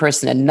morning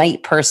person, a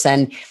night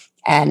person,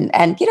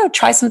 and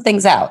try some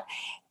things out.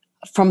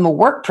 From a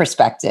work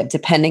perspective,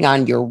 depending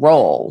on your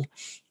role,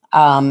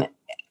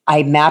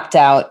 I mapped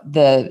out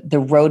the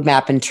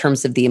roadmap in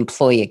terms of the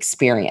employee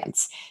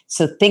experience.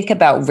 So think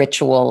about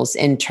rituals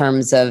in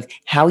terms of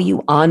how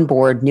you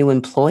onboard new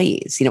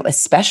employees,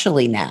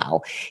 especially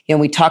now.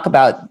 We talk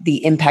about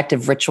the impact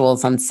of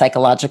rituals on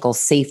psychological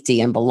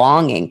safety and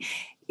belonging.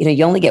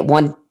 You only get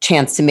one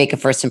chance to make a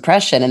first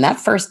impression, and that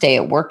first day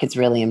at work is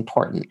really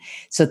important.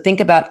 So think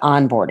about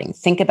onboarding.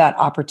 Think about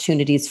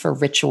opportunities for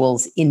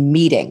rituals in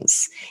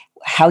meetings,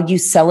 how you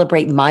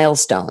celebrate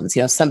milestones,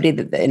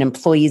 an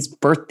employee's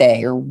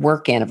birthday or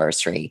work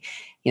anniversary,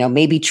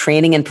 maybe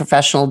training and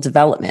professional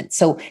development.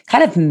 So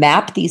kind of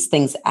map these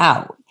things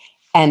out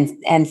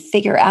and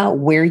figure out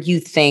where you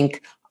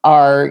think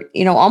are,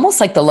 almost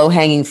like the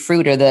low-hanging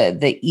fruit, or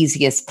the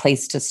easiest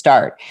place to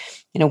start.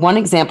 One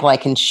example I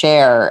can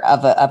share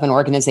of an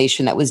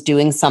organization that was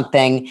doing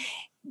something,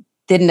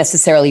 didn't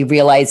necessarily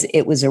realize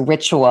it was a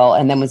ritual,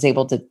 and then was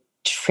able to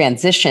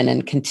transition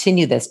and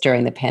continue this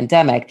during the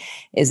pandemic,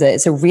 is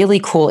a really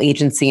cool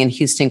agency in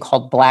Houston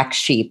called Black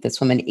Sheep. This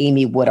woman,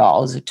 Amy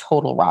Woodall, is a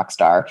total rock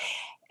star.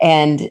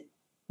 And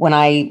when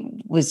I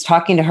was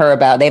talking to her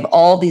about, they have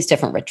all these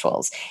different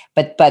rituals,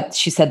 but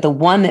she said the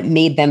one that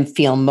made them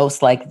feel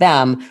most like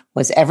them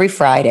was every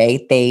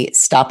Friday, they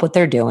stop what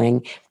they're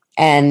doing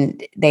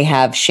and they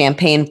have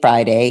Champagne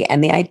Friday.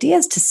 And the idea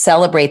is to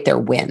celebrate their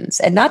wins,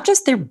 and not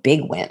just their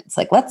big wins.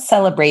 Like, let's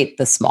celebrate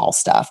the small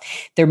stuff.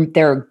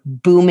 They're a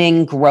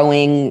booming,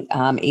 growing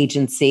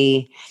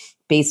agency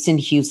based in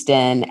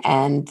Houston.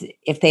 And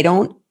if they're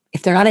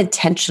not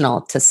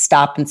intentional to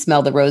stop and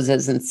smell the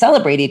roses and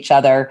celebrate each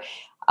other,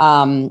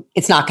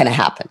 it's not going to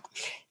happen.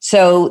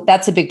 So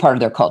that's a big part of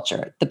their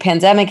culture. The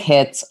pandemic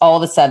hits all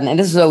of a sudden, and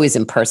this is always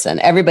in person.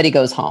 Everybody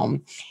goes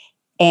home.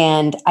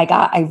 And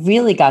I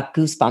really got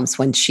goosebumps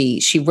when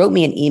she wrote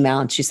me an email,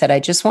 and she said,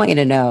 I just want you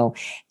to know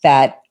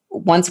that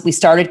once we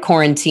started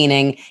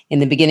quarantining in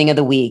the beginning of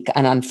the week,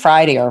 and on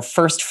Friday, our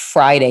first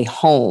Friday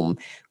home,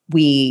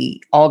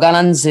 we all got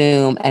on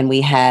Zoom and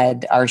we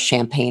had our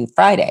Champagne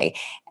Friday.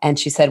 And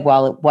she said,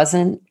 while it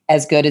wasn't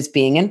as good as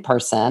being in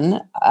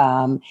person,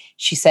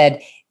 she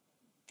said,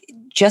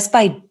 just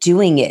by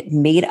doing it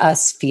made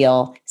us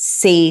feel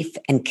safe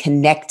and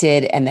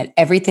connected, and that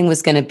everything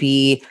was going to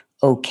be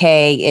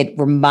okay. It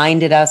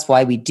reminded us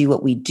why we do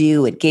what we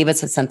do. It gave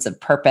us a sense of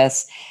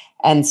purpose.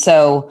 And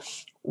so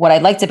what I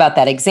liked about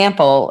that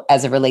example,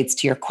 as it relates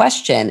to your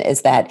question,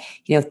 is that,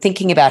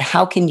 thinking about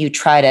how can you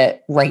try to,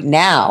 right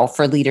now,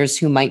 for leaders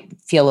who might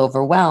feel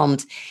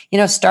overwhelmed,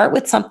 start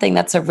with something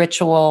that's a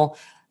ritual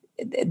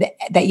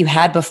that you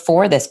had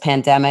before this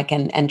pandemic,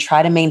 and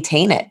try to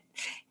maintain it.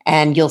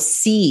 And you'll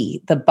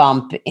see the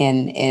bump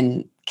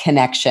in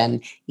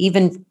connection,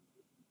 even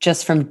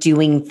just from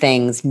doing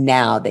things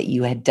now that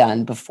you had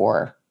done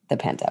before the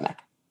pandemic.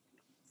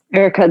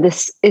 Erica,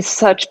 this is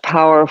such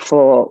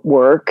powerful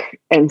work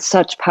and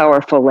such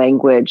powerful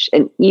language.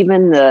 And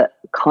even the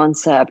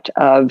concept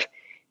of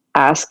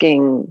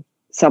asking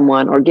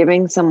someone, or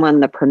giving someone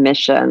the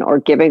permission, or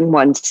giving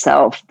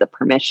oneself the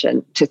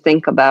permission to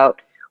think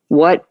about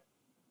what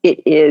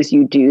it is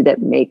you do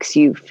that makes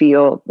you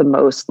feel the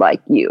most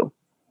like you.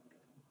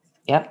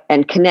 Yep.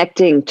 And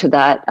connecting to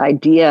that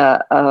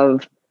idea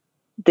of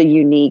the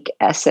unique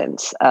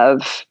essence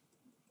of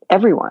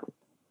everyone,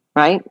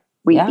 right?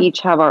 We each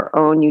have our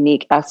own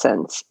unique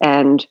essence,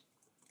 and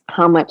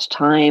how much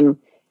time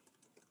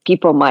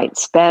people might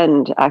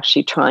spend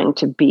actually trying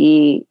to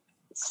be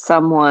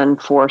someone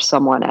for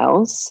someone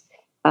else,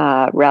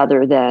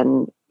 rather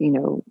than,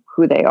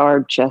 who they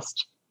are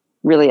just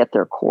really at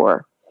their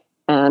core.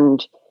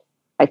 And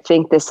I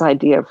think this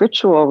idea of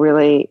ritual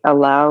really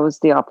allows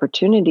the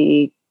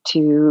opportunity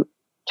to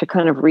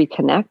kind of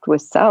reconnect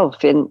with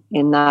self in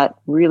that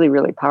really,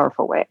 really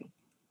powerful way.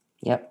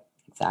 Yep,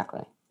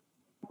 exactly.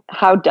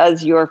 how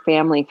does your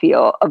family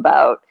feel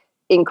about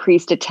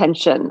increased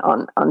attention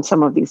on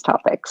some of these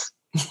topics?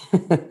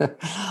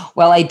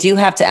 Well, I do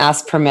have to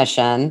ask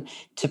permission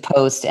to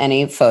post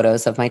any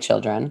photos of my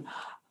children,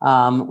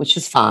 which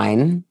is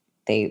fine.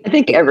 I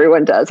think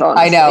everyone does,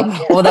 honestly. I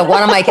know. Well,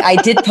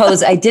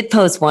 I did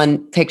post one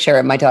picture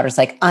and my daughter's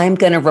like, I'm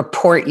going to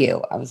report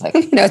you. I was like,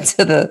 to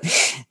the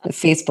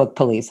Facebook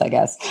police, I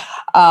guess.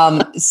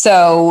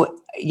 So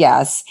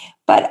yes,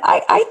 but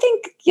I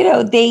think,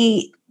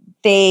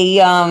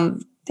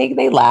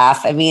 they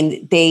laugh. I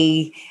mean,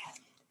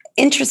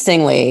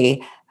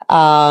 interestingly,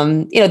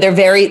 they're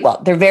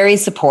very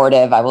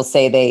supportive. I will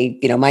say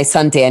my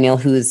son Daniel,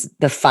 who's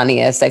the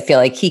funniest, I feel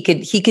like he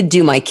could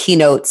do my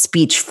keynote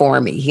speech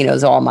for me. He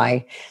knows all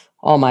my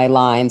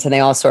lines, and they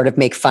all sort of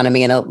make fun of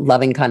me in a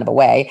loving kind of a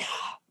way.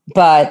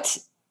 But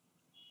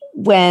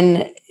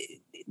when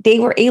they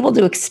were able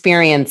to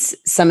experience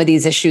some of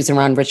these issues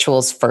around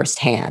rituals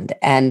firsthand,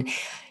 and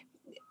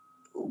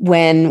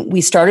when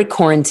we started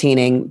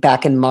quarantining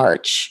back in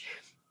March,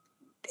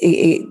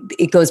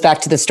 it goes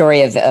back to the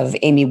story of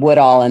Amy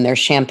Woodall and their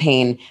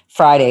Champagne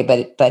Friday,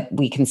 but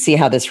we can see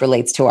how this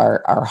relates to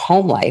our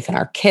home life and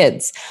our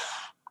kids.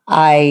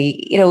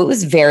 It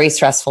was a very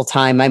stressful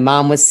time. My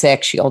mom was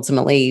sick. She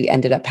ultimately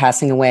ended up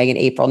passing away in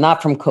April,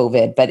 not from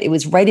COVID, but it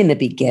was right in the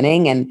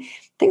beginning and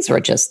things were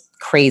just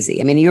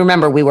crazy. I mean, you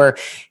remember we were,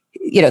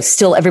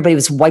 still everybody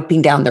was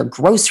wiping down their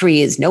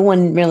groceries. No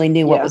one really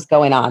knew what was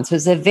going on. So it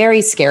was a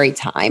very scary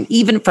time,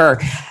 even for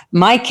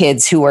my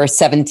kids who were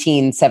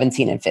 17,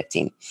 and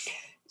 15.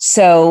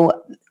 So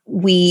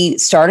we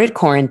started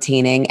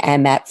quarantining,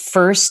 and that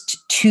first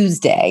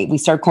Tuesday, we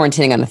started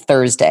quarantining on a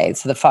Thursday.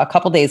 So a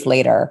couple days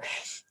later,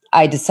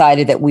 I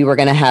decided that we were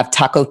going to have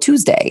Taco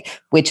Tuesday,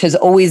 which has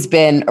always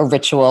been a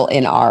ritual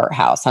in our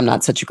house. I'm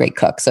not such a great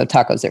cook, so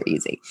tacos are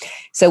easy.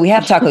 So we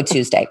have Taco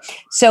Tuesday.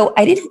 So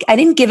I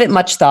didn't give it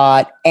much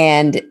thought,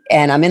 and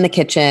I'm in the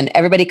kitchen.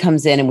 Everybody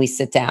comes in and we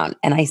sit down,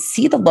 and I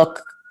see the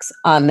looks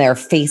on their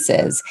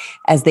faces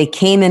as they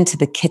came into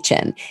the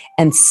kitchen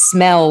and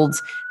smelled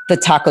the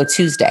Taco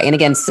Tuesday. And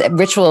again,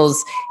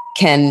 rituals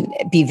can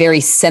be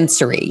very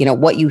sensory.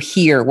 What you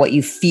hear, what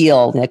you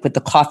feel, like with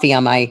the coffee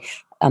on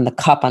the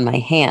cup on my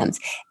hands.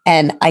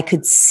 And I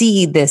could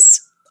see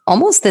this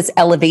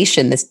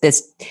elevation,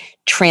 this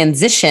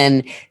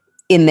transition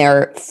in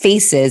their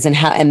faces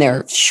and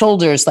their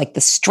shoulders, like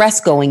the stress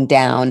going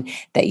down,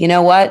 that,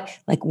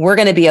 like, we're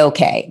going to be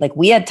okay. Like,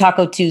 we had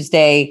Taco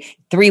Tuesday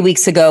 3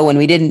 weeks ago when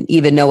we didn't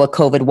even know what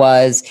COVID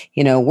was.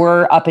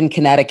 We're up in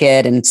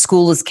Connecticut and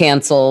school is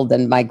canceled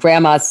and my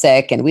grandma's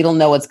sick and we don't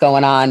know what's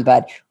going on,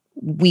 but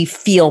we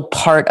feel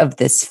part of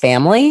this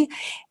family.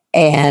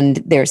 And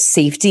there's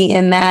safety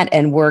in that,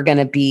 and we're going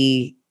to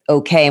be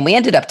okay. And we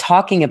ended up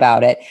talking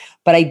about it.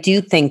 But I do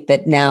think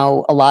that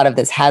now a lot of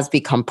this has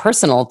become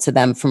personal to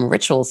them from a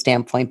ritual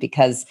standpoint,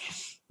 because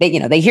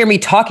they hear me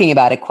talking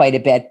about it quite a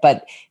bit.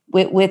 But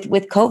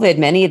with COVID,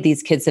 many of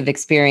these kids have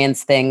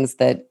experienced things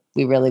that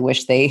we really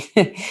wish they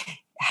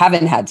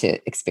haven't had to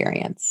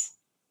experience.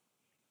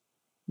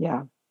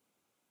 Yeah.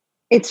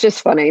 It's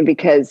just funny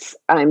because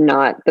I'm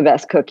not the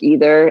best cook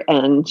either,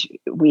 and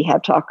we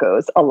have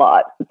tacos a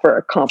lot for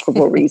a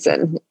comparable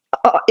reason.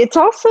 It's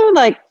also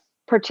like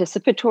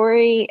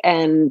participatory,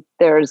 and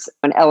there's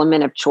an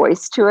element of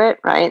choice to it,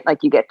 right?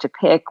 Like, you get to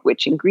pick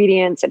which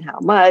ingredients and how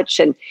much,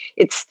 and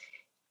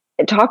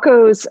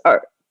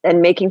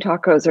making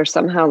tacos are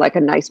somehow like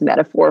a nice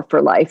metaphor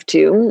for life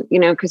too,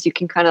 because you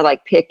can kind of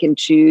like pick and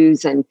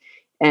choose and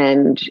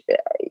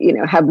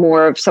have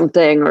more of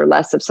something or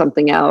less of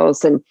something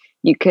else, and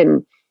you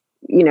can,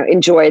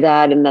 enjoy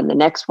that. And then the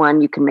next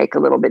one you can make a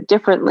little bit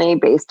differently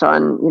based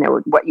on,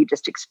 what you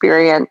just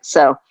experienced.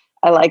 So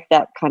I like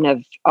that kind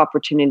of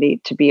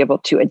opportunity to be able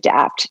to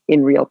adapt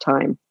in real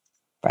time.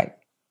 Right.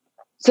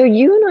 So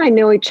you and I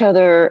know each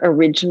other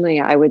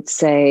originally, I would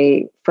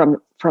say, from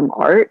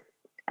art,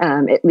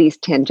 at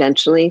least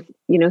tangentially,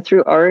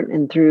 through art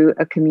and through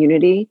a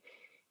community.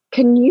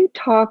 Can you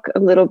talk a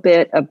little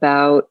bit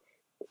about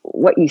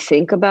what you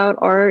think about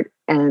art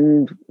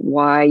and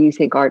why you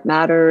think art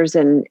matters,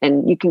 and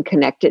you can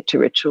connect it to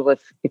ritual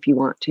if you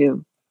want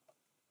to?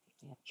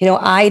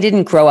 I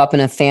didn't grow up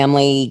in a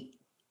family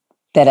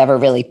that ever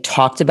really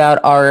talked about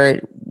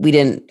art. We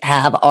didn't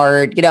have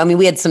art.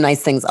 We had some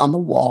nice things on the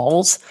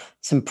walls,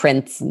 some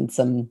prints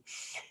and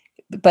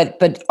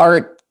but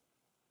art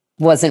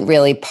wasn't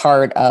really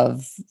part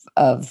of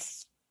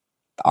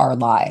our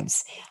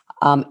lives,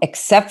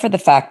 except for the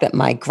fact that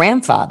my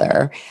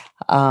grandfather,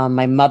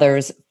 my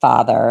mother's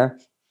father,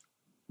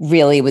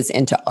 really was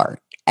into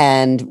art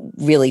and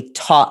really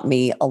taught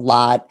me a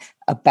lot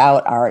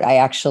about art. I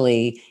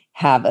actually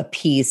have a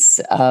piece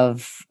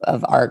of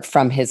art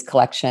from his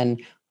collection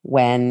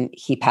when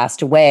he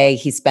passed away.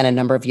 He spent a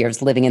number of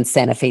years living in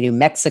Santa Fe, New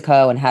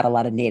Mexico, and had a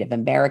lot of Native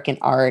American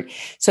art.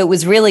 So it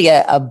was really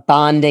a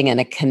bonding and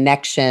a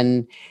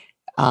connection,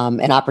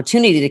 an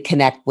opportunity to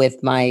connect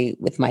with my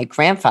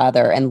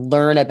grandfather and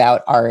learn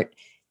about art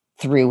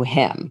through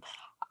him.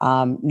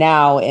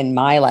 Now in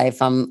my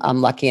life, I'm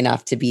lucky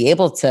enough to be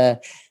able to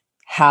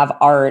have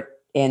art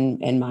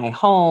in my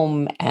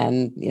home,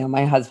 and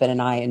my husband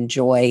and I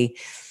enjoy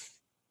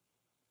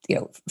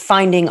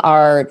finding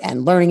art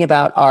and learning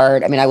about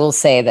art. I mean, I will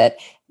say that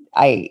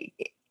I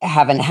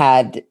haven't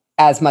had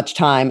as much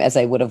time as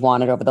I would have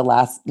wanted over the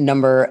last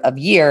number of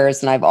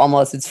years. And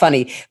it's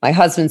funny, my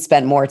husband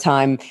spent more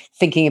time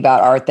thinking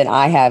about art than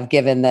I have,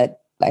 given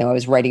that I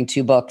was writing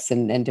 2 books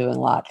and doing a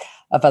lot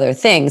of other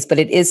things. But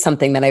it is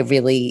something that I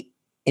really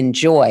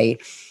enjoy.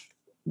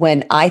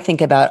 When I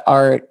think about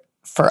art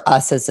for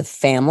us as a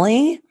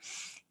family,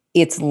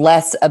 it's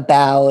less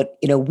about,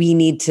 we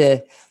need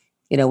to,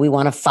 we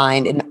want to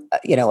find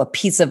a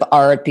piece of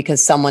art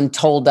because someone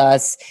told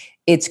us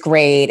it's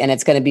great and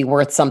it's going to be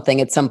worth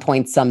something at some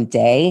point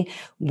someday.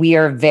 We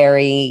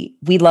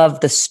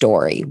love the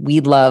story. We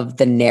love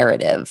the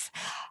narrative.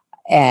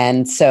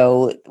 And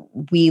so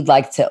we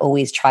like to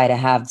always try to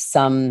have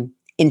some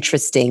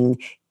interesting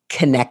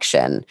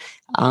connection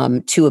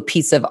to a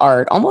piece of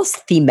art,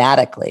 almost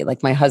thematically.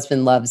 Like my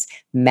husband loves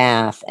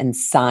math and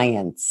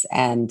science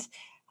and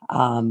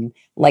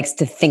likes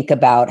to think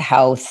about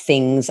how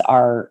things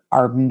are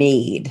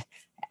made.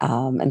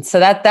 And so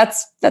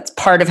that's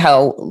part of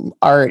how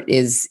art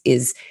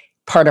is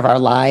part of our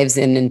lives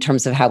and in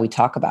terms of how we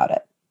talk about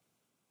it.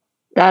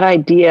 That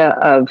idea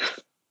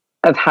of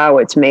how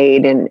it's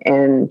made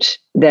and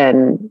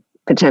then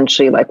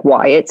potentially like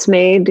why it's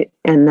made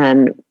and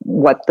then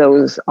what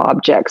those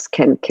objects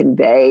can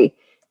convey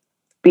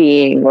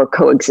being or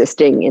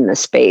coexisting in the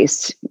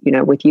space,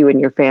 with you and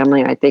your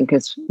family, I think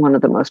is one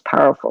of the most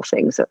powerful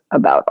things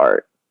about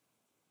art.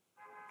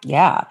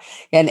 Yeah.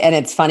 And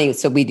it's funny.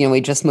 So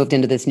we just moved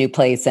into this new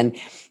place and,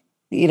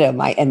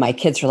 my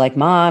kids are like,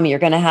 Mom, you're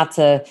going to have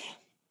to,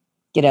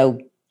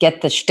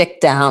 get the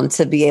shtick down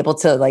to be able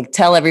to like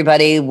tell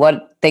everybody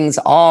what things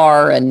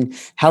are and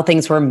how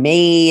things were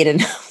made.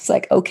 And I was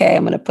like, okay,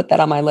 I'm going to put that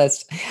on my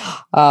list.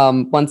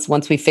 Once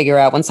I figure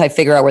out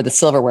where the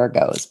silverware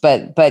goes,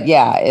 but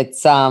yeah,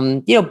 it's,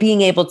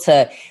 being able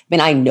to,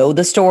 I know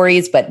the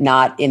stories, but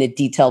not in a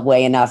detailed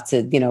way enough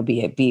to,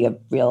 be a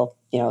real,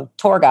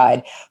 tour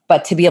guide,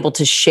 but to be able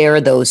to share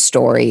those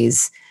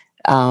stories,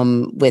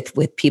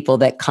 with people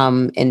that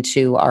come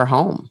into our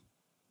home.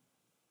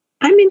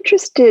 I'm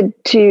interested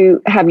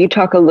to have you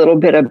talk a little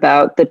bit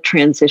about the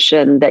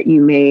transition that you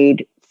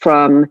made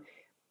from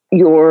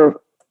your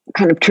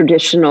kind of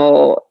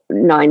traditional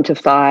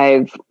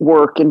 9-to-5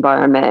 work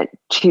environment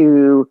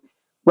to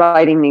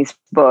writing these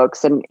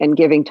books and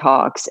giving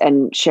talks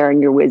and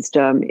sharing your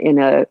wisdom in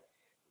a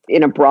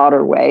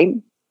broader way.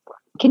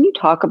 Can you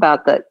talk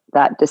about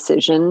that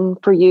decision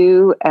for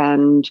you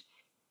and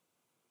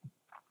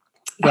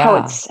how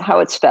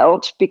it's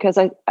felt? Because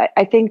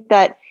I think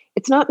that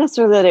it's not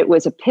necessarily that it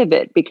was a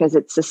pivot because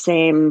it's the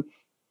same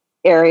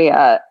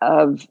area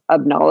of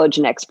knowledge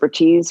and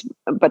expertise,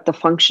 but the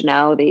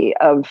functionality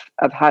of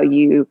how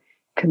you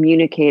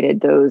communicated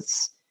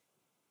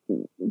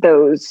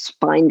those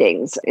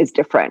findings is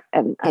different.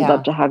 And I'd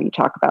love to have you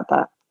talk about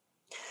that.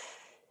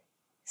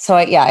 So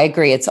I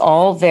agree. It's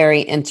all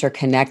very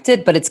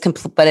interconnected, but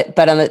but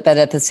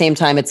at the same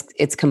time,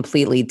 it's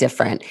completely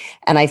different.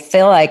 And I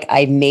feel like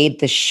I made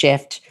the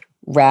shift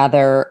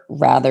rather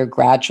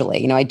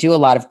gradually. I do a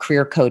lot of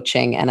career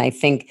coaching, and I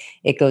think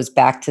it goes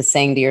back to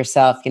saying to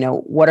yourself,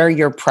 what are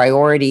your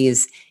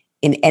priorities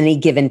in any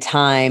given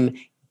time,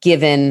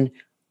 given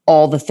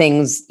all the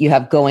things you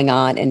have going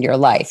on in your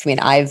life?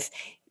 I've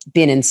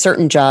been in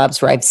certain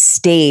jobs where I've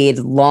stayed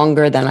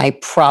longer than I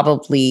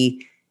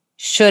probably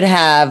should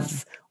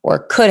have or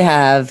could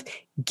have,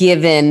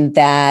 given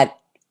that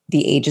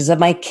the ages of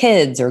my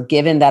kids, or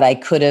given that I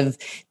could have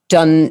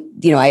done,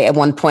 at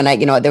one point,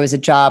 there was a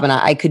job and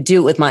I could do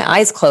it with my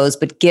eyes closed,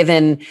 but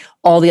given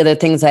all the other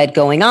things I had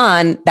going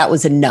on, that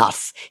was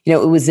enough.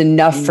 It was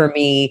enough for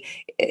me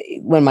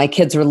when my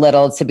kids were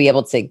little to be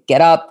able to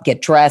get up,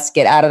 get dressed,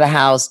 get out of the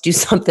house, do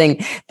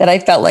something that I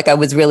felt like I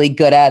was really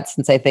good at,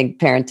 since I think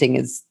parenting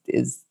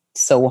is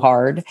so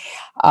hard.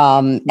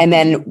 And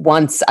then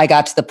once I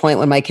got to the point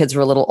when my kids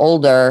were a little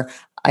older,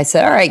 I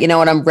said, all right,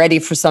 I'm ready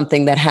for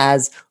something that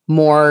has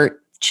more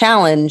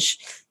challenge.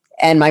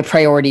 And my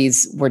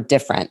priorities were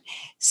different.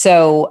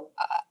 So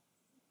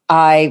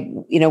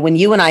when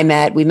you and I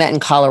met, we met in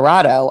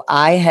Colorado.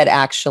 I had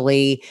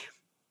actually,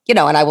 and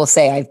I will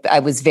say I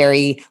was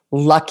very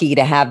lucky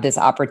to have this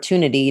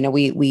opportunity.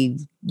 We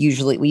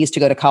used to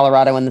go to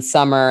Colorado in the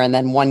summer, and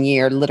then one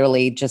year,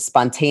 literally just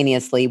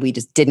spontaneously, we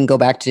just didn't go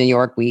back to New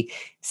York. We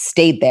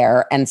stayed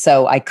there. And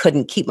so I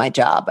couldn't keep my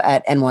job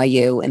at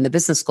NYU in the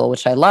business school,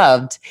 which I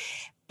loved,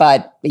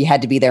 but you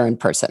had to be there in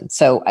person.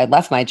 So I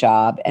left my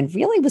job and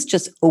really was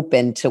just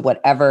open to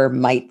whatever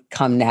might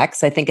come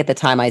next. I think at the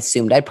time I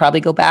assumed I'd probably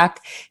go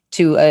back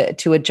to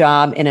a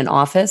job in an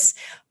office.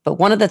 But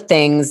one of the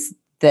things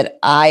that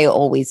I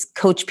always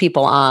coach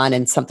people on,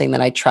 and something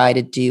that I try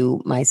to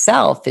do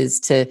myself, is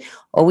to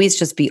always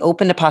just be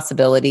open to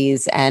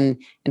possibilities and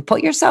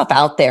put yourself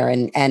out there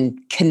and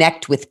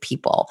connect with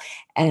people.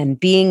 And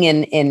being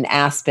in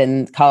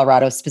Aspen,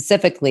 Colorado,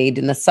 specifically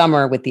in the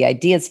summer with the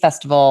Ideas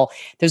Festival,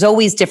 there's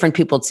always different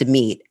people to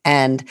meet.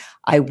 And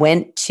I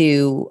went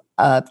to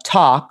a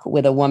talk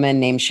with a woman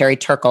named Sherry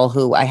Turkle,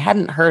 who I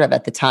hadn't heard of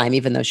at the time,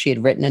 even though she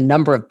had written a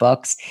number of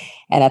books.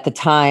 And at the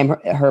time,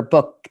 her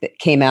book that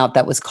came out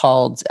that was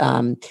called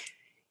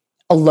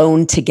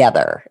Alone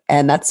Together.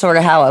 And that's sort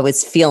of how I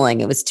was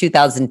feeling. It was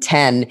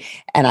 2010,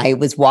 and I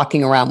was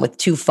walking around with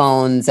two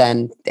phones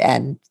and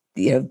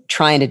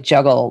trying to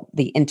juggle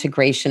the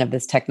integration of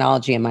this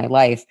technology in my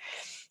life.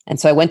 And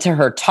so I went to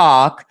her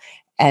talk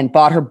and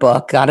bought her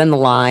book, got in the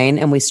line,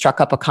 and we struck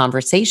up a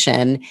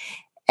conversation.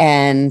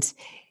 And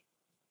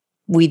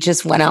we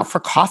just went out for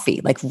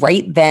coffee, like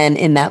right then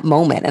in that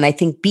moment. And I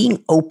think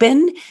being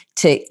open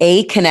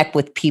to connect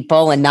with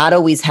people and not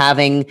always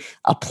having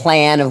a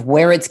plan of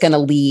where it's going to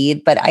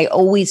lead, but I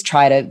always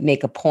try to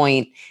make a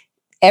point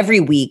every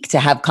week to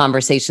have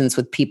conversations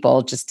with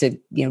people just to,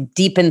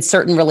 deepen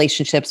certain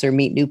relationships or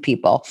meet new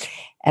people.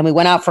 And we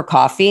went out for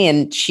coffee,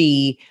 and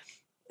she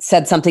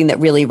said something that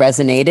really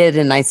resonated.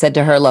 And I said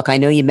to her, look, I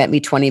know you met me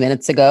 20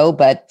 minutes ago,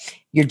 but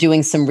you're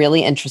doing some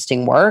really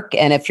interesting work.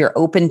 And if you're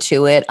open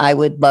to it, I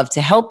would love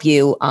to help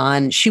you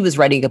she was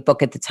writing a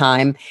book at the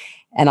time,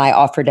 and I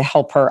offered to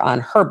help her on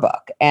her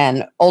book.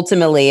 And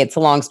ultimately, it's a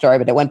long story,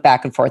 but it went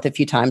back and forth a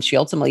few times. She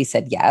ultimately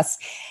said yes.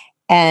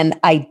 And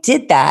I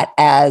did that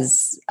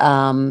as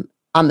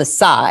on the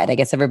side. I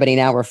guess everybody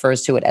now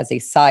refers to it as a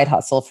side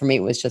hustle. For me,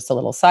 it was just a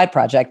little side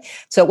project.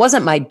 So it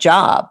wasn't my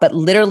job, but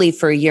literally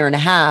for a year and a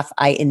half,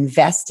 I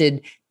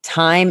invested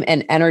time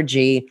and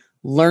energy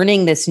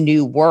learning this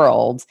new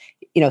world,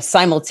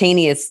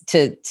 simultaneous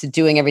to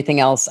doing everything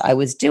else I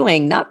was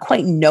doing, not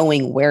quite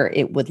knowing where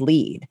it would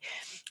lead.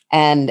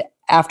 And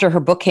after her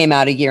book came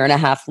out a year and a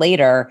half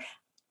later,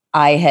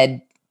 I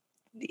had,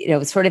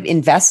 sort of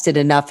invested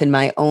enough in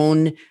my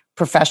own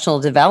professional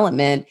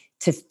development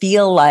to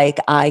feel like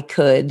I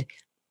could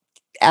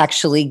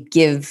actually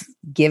give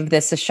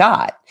this a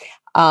shot.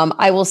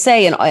 I will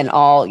say in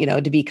all,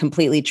 to be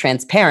completely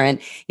transparent,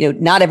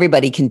 not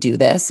everybody can do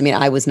this. I mean,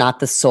 I was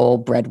not the sole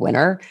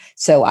breadwinner.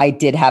 So I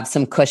did have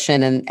some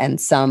cushion and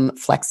some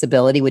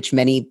flexibility, which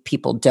many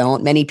people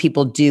don't. Many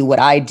people do what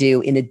I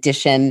do in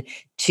addition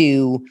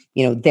to,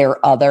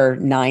 their other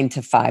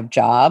 9-to-5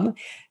 job.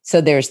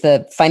 So there's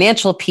the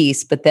financial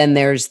piece, but then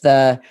there's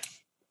the,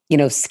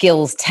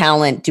 skills,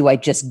 talent, do I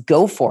just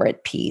go for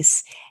it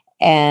piece?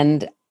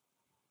 And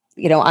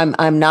I'm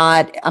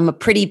a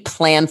pretty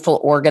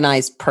planful,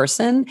 organized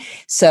person.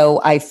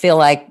 So I feel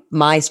like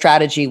my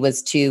strategy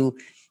was to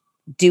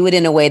do it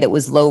in a way that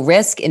was low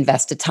risk,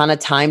 invest a ton of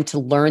time to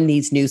learn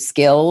these new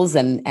skills.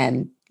 And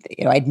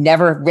I'd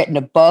never written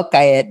a book.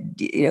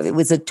 It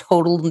was a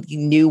total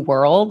new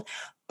world,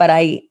 but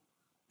I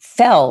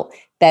felt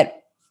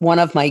that one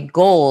of my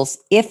goals,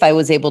 if I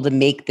was able to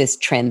make this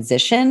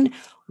transition,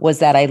 was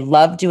that I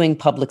love doing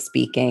public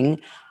speaking.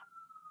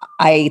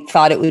 I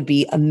thought it would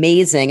be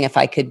amazing if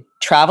I could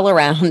travel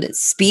around,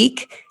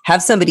 speak,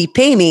 have somebody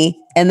pay me,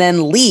 and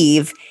then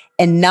leave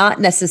and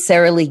not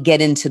necessarily get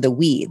into the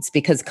weeds.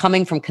 Because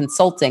coming from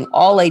consulting,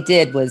 all I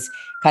did was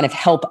kind of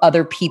help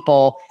other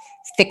people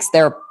fix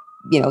their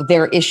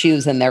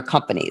issues in their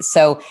companies.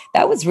 So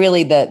that was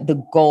really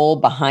the goal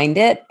behind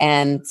it.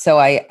 And so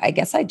I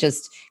guess I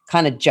just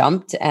kind of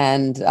jumped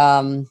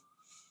and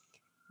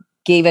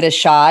gave it a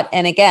shot.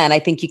 And again, I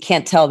think you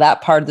can't tell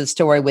that part of the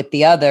story with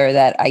the other,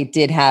 that I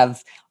did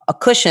have a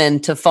cushion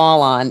to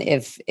fall on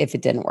if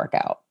it didn't work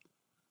out.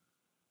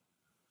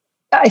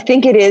 I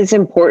think it is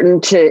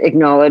important to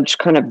acknowledge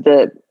kind of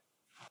the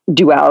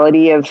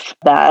duality of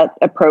that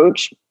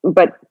approach.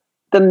 But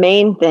the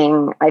main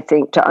thing I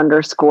think to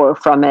underscore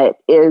from it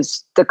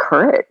is the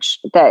courage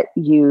that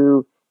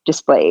you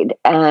displayed.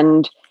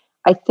 And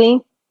I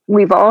think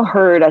we've all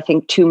heard,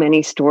 too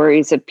many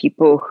stories of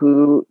people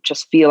who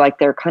just feel like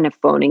they're kind of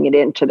phoning it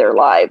into their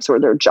lives or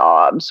their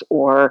jobs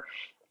or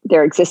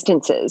their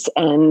existences.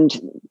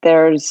 And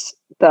there's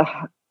the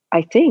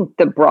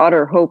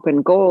broader hope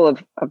and goal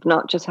of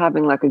not just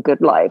having like a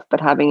good life,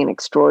 but having an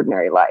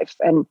extraordinary life.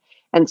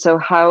 And so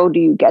how do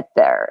you get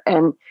there?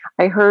 And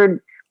I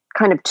heard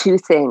kind of two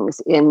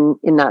things in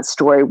that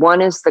story.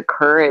 One is the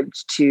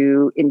courage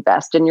to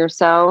invest in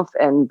yourself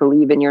and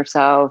believe in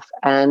yourself,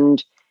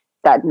 and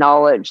that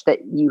knowledge that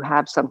you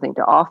have something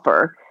to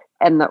offer.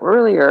 And the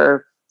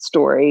earlier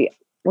story,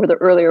 or the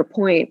earlier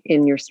point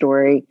in your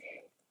story,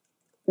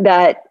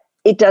 that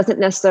it doesn't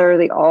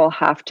necessarily all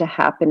have to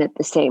happen at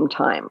the same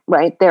time,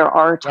 right? There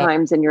are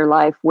times in your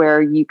life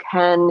where you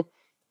can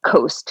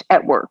coast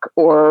at work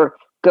or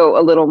go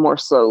a little more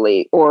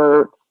slowly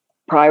or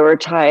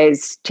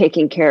prioritize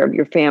taking care of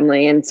your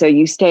family. And so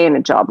you stay in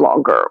a job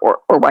longer or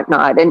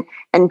whatnot,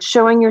 and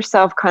showing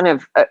yourself kind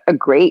of a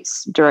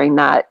grace during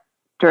that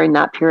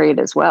period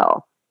as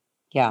well.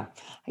 Yeah.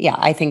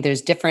 I think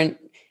there's different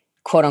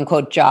quote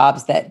unquote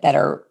jobs that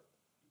are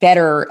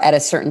better at a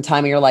certain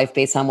time of your life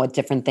based on what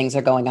different things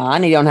are going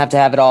on. You don't have to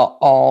have it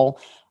all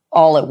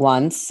at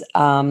once.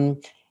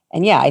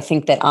 I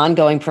think that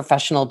ongoing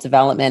professional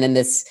development and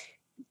this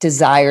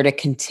desire to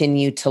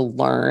continue to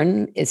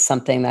learn is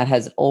something that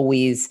has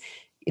always,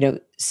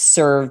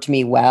 served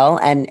me well,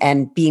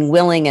 and being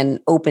willing and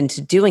open to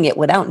doing it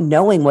without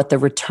knowing what the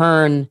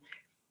return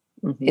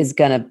is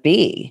going to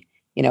be,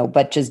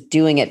 but just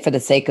doing it for the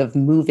sake of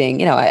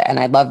moving, and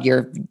I loved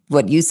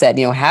what you said,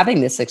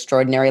 having this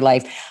extraordinary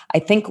life. I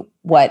think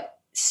what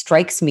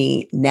strikes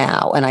me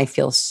now, and I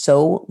feel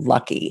so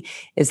lucky,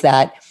 is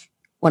that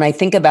when I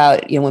think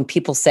about, when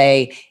people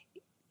say,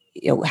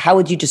 how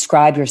would you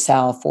describe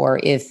yourself? Or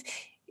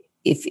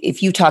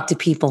if you talk to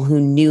people who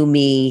knew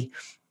me,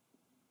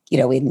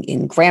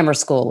 in grammar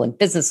school and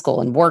business school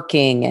and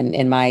working and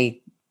in my,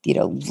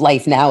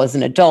 life now as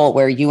an adult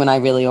where you and I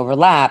really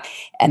overlap,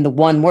 and the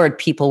one word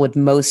people would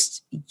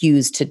most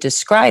use to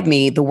describe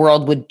me, the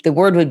word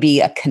would be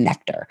a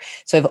connector.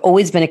 So I've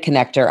always been a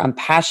connector. I'm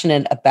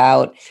passionate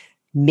about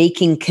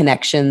making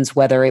connections,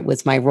 whether it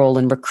was my role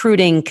in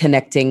recruiting,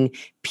 connecting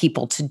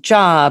people to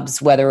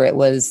jobs, whether it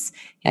was,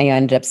 I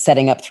ended up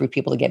setting up 3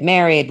 people to get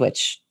married,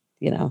 which,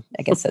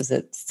 I guess as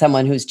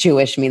someone who's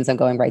Jewish means I'm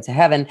going right to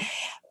heaven.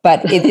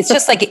 But it's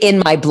just like in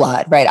my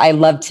blood, right? I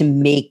love to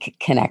make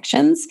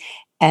connections.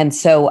 And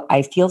so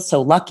I feel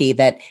so lucky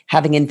that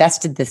having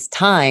invested this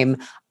time,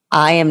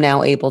 I am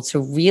now able to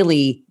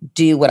really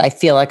do what I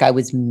feel like I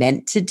was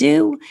meant to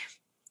do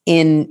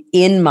in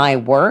my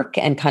work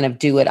and kind of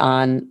do it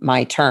on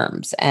my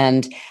terms.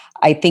 And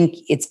I think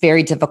it's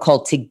very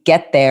difficult to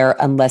get there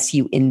unless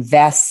you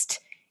invest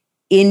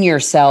in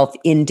yourself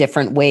in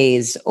different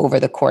ways over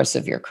the course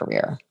of your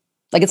career.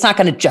 Like, it's not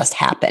going to just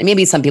happen.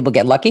 Maybe some people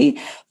get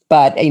lucky,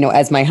 but,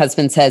 as my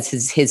husband says,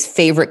 his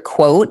favorite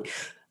quote,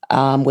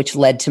 which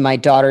led to my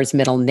daughter's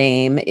middle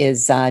name,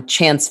 is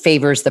chance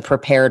favors the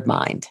prepared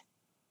mind.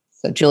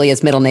 So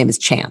Julia's middle name is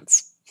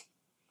Chance.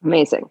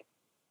 Amazing.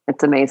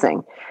 It's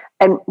amazing.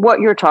 And what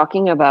you're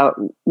talking about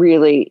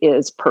really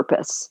is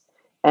purpose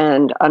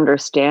and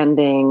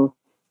understanding,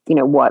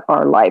 what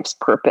our life's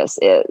purpose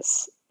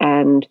is.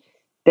 And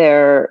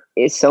there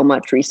is so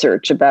much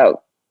research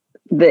about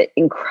the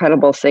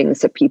incredible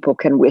things that people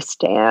can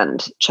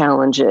withstand,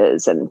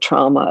 challenges and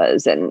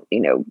traumas and,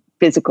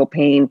 physical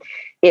pain,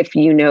 if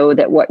you know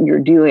that what you're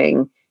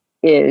doing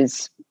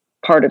is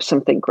part of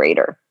something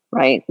greater,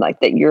 right? Like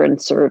that you're in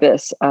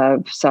service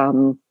of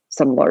some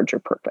larger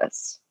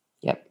purpose.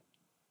 Yep.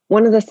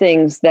 One of the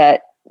things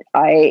that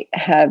I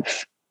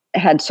have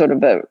had sort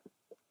of a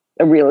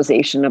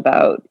realization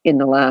about in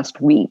the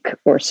last week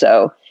or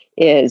so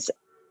is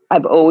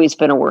I've always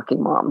been a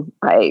working mom.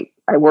 I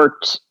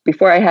worked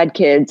before I had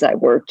kids. I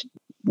worked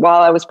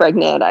while I was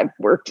pregnant. I've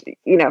worked,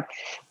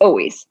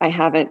 always. I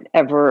haven't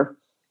ever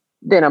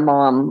been a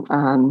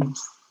mom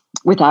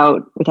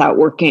without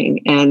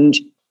working. And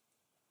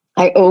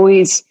I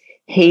always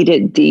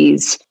hated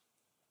these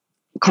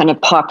kind of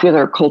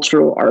popular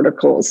cultural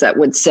articles that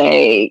would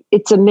say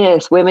it's a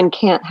myth, women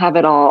can't have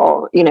it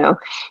all,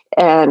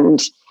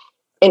 and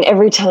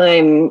every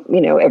time,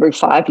 every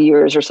 5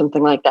 years or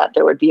something like that,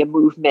 there would be a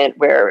movement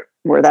where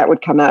that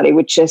would come out. It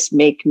would just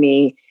make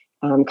me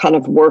kind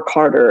of work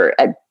harder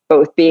at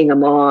both being a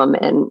mom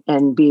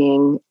and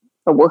being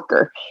a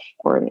worker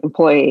or an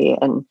employee.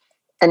 And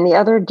the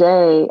other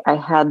day I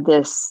had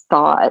this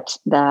thought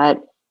that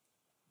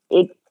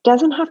it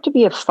doesn't have to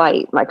be a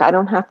fight. Like, I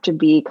don't have to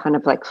be kind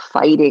of like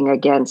fighting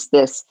against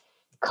this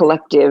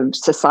collective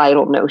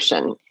societal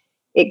notion.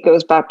 It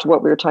goes back to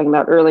what we were talking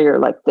about earlier,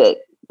 like the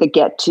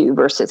get to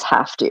versus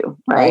have to,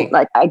 right?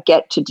 Like, I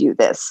get to do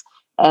this.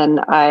 And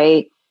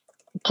I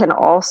can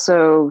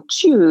also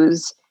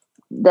choose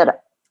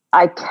that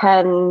I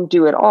can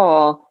do it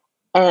all,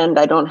 and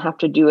I don't have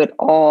to do it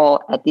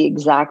all at the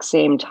exact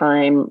same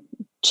time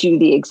to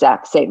the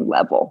exact same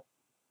level.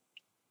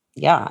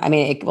 Yeah. I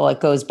mean, it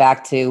goes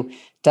back to,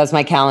 does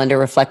my calendar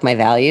reflect my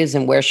values,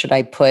 and where should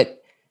I put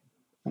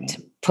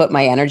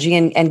my energy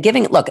and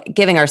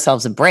giving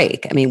ourselves a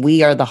break. I mean, we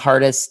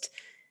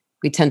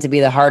tend to be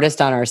the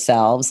hardest on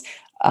ourselves.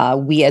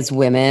 We as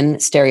women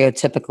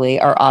stereotypically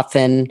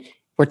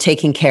we're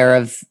taking care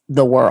of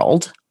the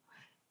world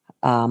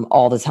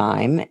all the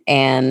time.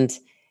 And,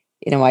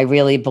 I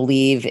really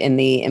believe in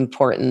the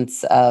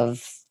importance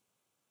of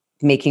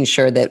making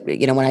sure that,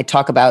 when I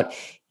talk about,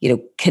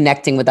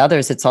 connecting with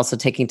others, it's also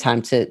taking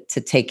time to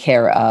take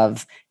care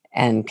of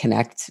and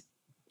connect,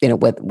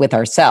 with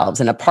ourselves.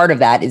 And a part of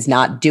that is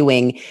not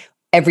doing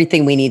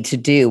everything we need to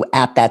do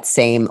at that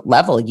same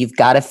level. You've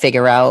got to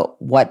figure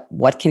out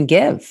what can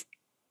give.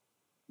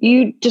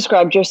 You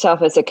described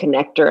yourself as a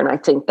connector, and I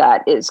think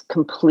that is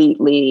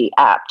completely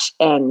apt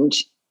and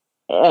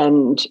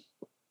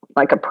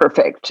like a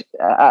perfect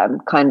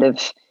kind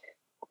of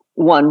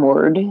one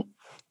word,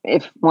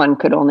 if one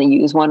could only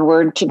use one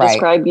word to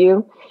describe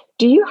you.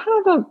 Do you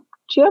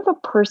have a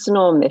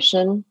personal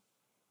mission?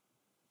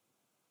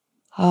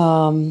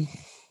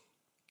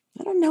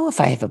 I don't know if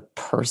I have a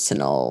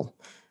personal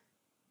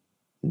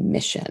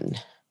mission.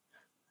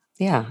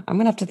 Yeah, I'm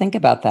going to have to think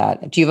about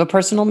that. Do you have a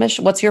personal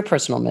mission? What's your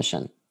personal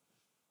mission?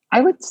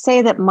 I would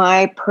say that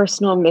my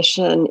personal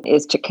mission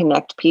is to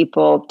connect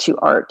people to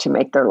art to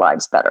make their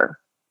lives better.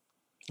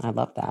 I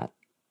love that.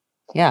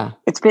 Yeah.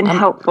 It's been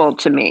helpful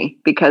to me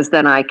because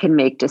then I can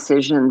make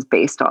decisions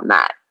based on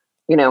that,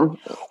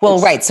 Well,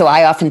 right. So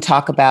I often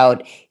talk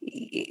about,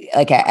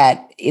 like,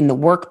 in the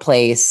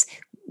workplace,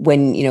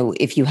 when,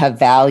 if you have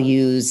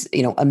values,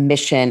 a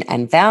mission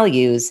and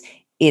values,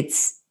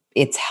 it's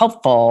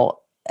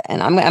helpful.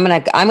 And I'm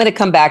going to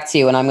come back to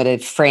you, and I'm going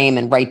to frame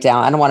and write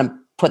down. I don't want to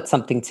put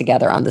something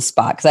together on the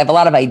spot because I have a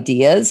lot of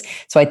ideas.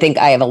 So I think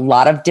I have a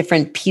lot of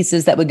different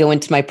pieces that would go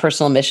into my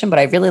personal mission, but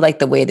I really like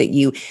the way that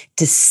you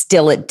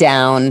distill it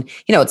down.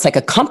 It's like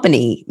a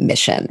company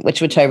mission,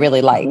 which I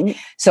really like. Mm-hmm.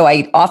 So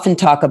I often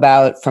talk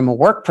about, from a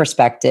work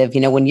perspective,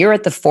 when you're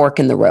at the fork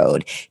in the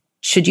road,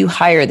 should you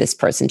hire this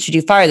person? Should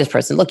you fire this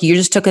person? Look, you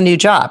just took a new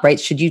job, right?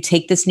 Should you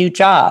take this new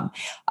job?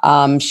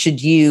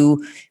 Should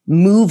you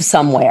move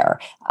somewhere?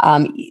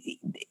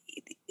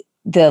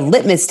 The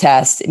litmus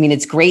test,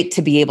 it's great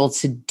to be able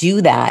to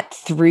do that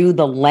through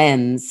the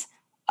lens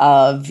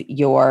of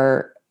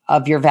your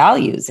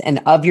values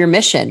and of your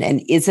mission.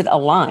 And is it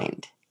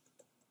aligned?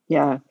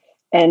 Yeah.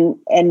 And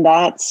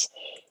that's,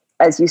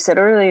 as you said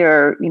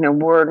earlier,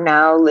 we're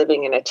now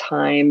living in a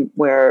time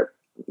where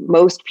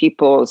most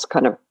people's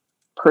kind of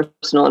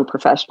personal and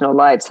professional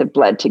lives have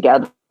bled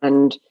together.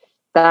 And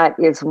that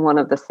is one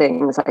of the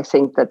things I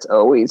think that's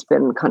always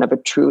been kind of a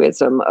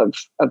truism of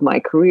my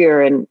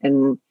career and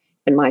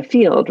in my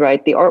field,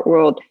 right? The art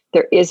world,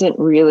 there isn't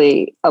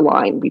really a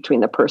line between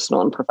the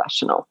personal and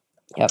professional.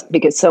 Yep.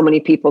 Because so many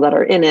people that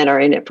are in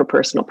it for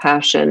personal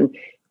passion,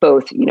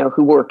 both,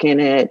 who work in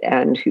it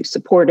and who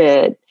support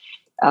it.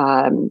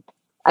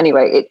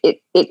 Anyway, it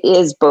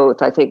is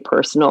both, I think,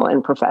 personal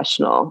and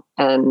professional.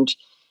 And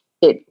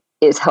it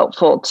is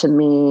helpful to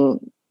me,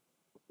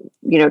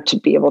 to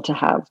be able to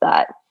have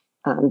that.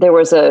 There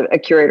was a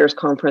curators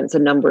conference a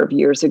number of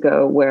years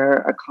ago where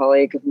a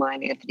colleague of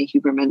mine, Anthony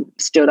Huberman,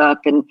 stood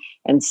up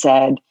and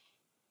said,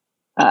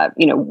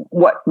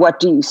 what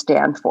do you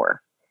stand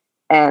for?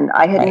 And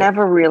I had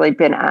never really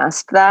been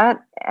asked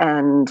that.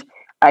 And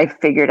I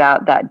figured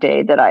out that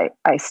day that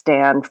I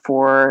stand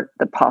for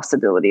the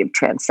possibility of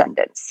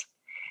transcendence.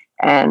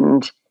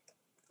 And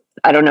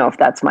I don't know if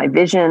that's my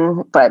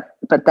vision, but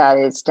that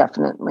is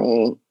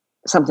definitely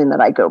something that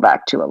I go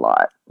back to a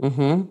lot.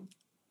 Mm-hmm.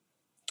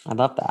 I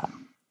love that.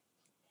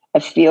 I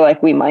feel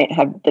like we might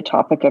have the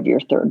topic of your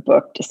third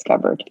book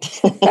discovered.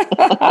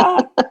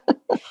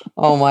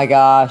 Oh my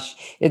gosh.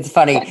 It's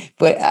funny,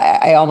 but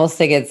I almost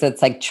think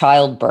it's like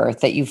childbirth,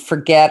 that you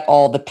forget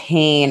all the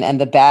pain and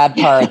the bad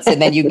parts,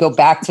 and then you go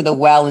back to the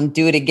well and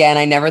do it again.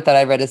 I never thought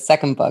I'd read a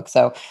second book.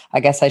 So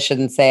I guess I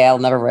shouldn't say I'll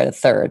never read a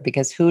third,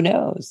 because who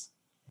knows?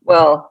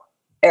 Well,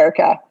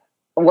 Erica,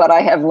 what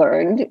I have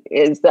learned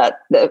is that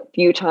the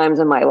few times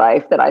in my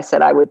life that I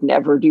said I would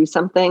never do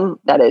something,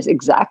 that is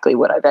exactly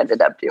what I've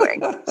ended up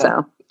doing.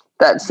 So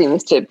that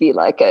seems to be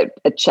like a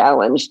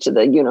challenge to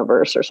the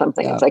universe or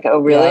something. Yeah. It's like, oh,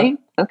 really?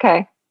 Yeah.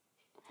 Okay.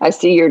 I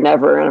see you're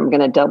never, and I'm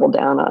going to double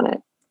down on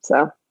it.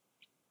 So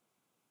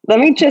let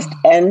me just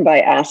end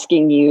by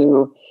asking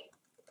you,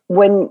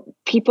 when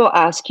people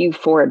ask you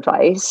for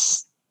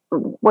advice,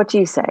 what do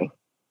you say?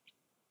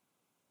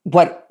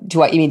 What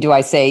do I, you mean, do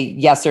I say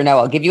yes or no?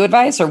 I'll give you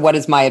advice, or what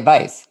is my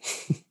advice?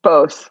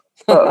 Both.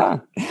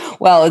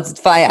 Well, it's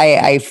fine.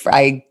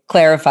 I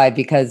clarified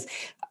because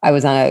I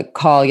was on a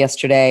call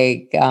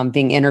yesterday,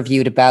 being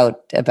interviewed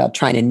about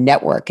trying to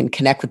network and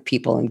connect with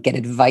people and get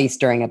advice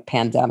during a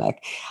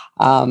pandemic,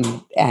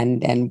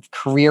 and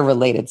career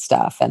related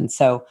stuff. And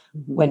so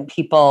when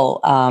people,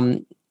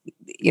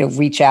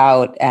 reach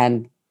out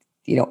and,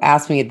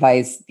 ask me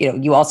advice,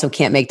 you also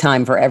can't make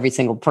time for every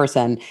single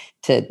person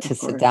to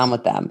sit down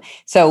with them.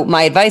 So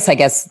my advice, I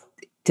guess,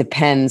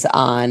 depends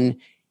on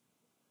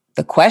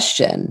the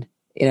question,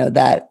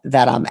 that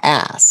I'm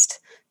asked.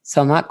 So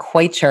I'm not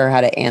quite sure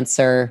how to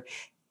answer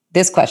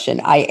this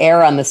question. I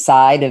err on the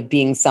side of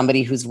being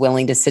somebody who's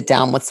willing to sit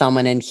down with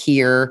someone and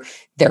hear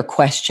their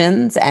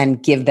questions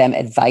and give them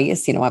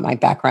advice. My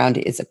background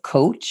is a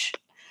coach.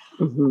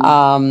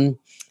 Mm-hmm.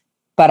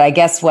 But I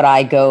guess what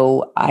I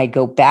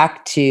go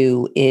back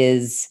to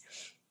is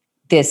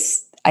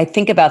this. I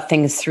think about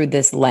things through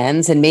this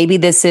lens, and maybe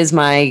this is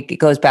it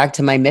goes back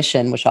to my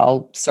mission, which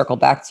I'll circle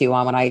back to you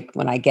on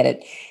when I get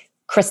it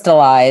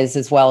crystallized,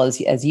 as well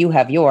as you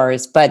have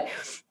yours. But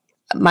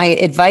my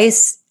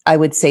advice, I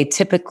would say,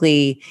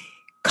 typically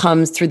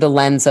comes through the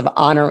lens of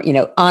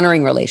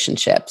honoring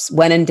relationships.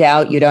 When in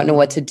doubt, you don't know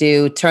what to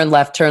do, turn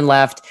left, turn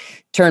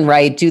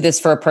right, do this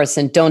for a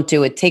person, don't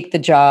do it, take the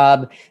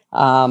job,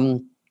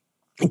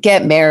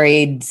 get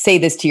married, say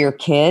this to your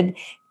kid.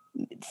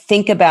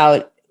 Think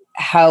about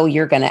how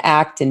you're going to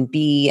act and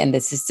be, and the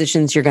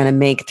decisions you're going to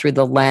make through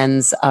the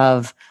lens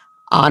of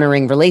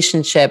honoring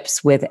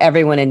relationships with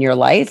everyone in your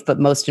life, but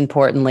most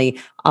importantly,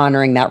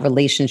 honoring that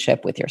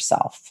relationship with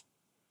yourself.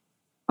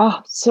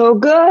 Oh, so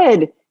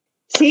good.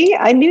 See,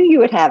 I knew you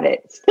would have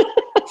it.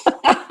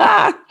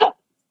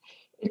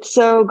 It's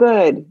so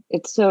good.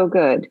 It's so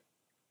good.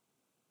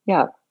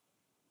 Yeah,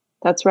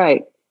 that's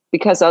right.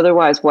 Because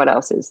otherwise, what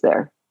else is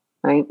there?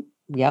 Right?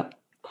 Yep.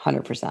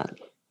 100%.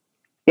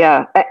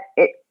 Yeah.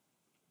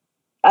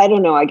 I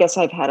don't know. I guess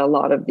I've had a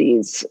lot of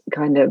these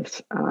kind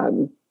of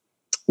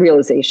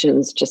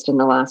realizations just in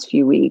the last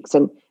few weeks.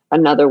 And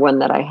another one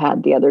that I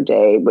had the other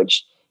day,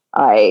 which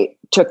I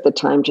took the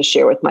time to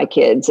share with my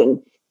kids.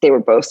 And they were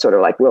both sort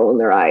of like rolling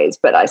their eyes,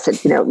 but I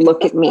said,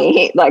 look at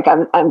me. Like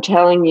I'm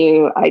telling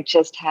you, I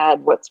just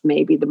had what's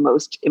maybe the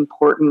most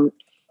important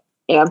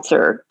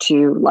answer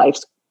to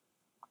life's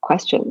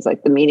questions,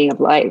 like the meaning of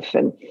life.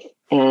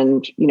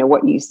 And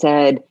what you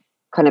said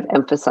kind of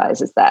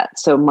emphasizes that.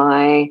 So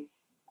my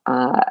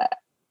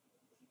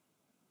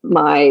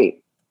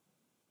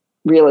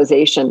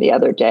realization the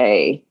other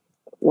day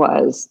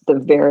was the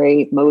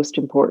very most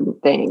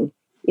important thing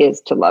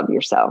is to love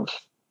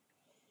yourself.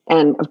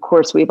 And of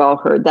course, we've all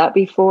heard that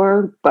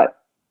before, but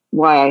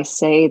why I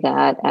say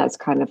that as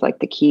kind of like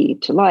the key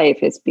to life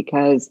is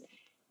because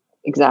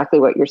exactly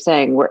what you're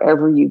saying,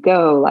 wherever you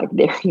go, like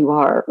there you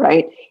are,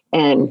 right?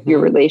 And your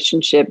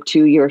relationship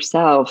to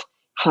yourself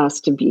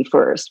has to be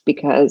first,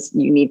 because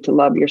you need to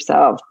love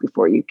yourself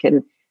before you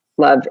can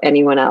love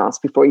anyone else,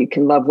 before you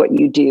can love what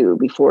you do,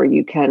 before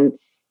you can,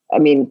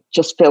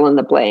 just fill in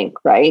the blank,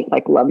 right?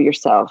 Like love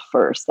yourself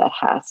first. That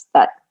has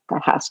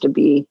to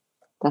be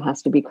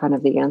kind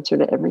of the answer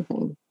to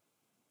everything.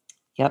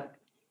 Yep.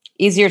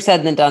 Easier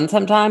said than done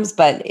sometimes,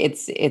 but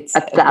it's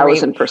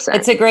 1,000%.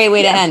 It's a great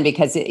way to end,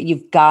 because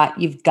you've got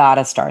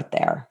to start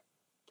there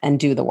and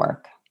do the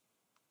work.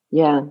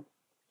 Yeah.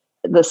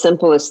 The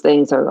simplest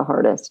things are the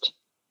hardest.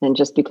 And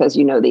just because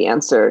you know the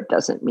answer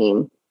doesn't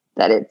mean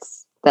that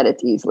it's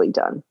easily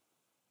done.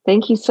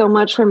 Thank you so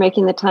much for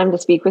making the time to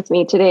speak with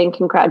me today, and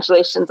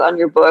congratulations on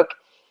your book.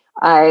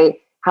 I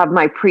have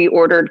my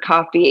pre-ordered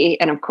copy,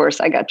 and of course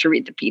I got to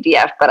read the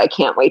PDF, but I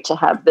can't wait to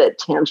have the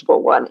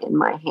tangible one in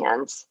my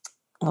hands.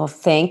 Well,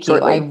 thank you.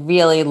 Shortly. I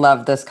really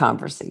love this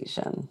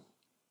conversation.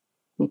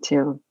 Me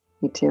too.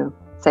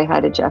 Say hi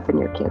to Jeff and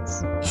your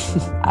kids.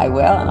 I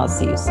will, and I'll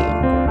see you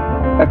soon.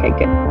 Okay,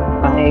 good.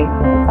 Bye.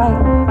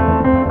 Bye.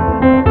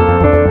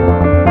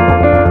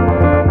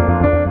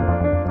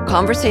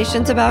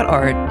 Conversations About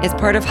Art is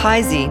part of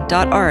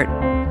Heisey.art,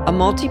 a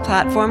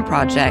multi-platform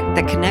project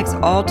that connects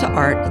all to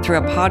art through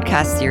a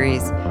podcast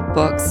series,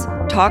 books,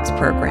 talks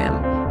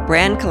program,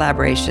 brand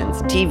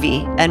collaborations,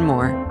 TV, and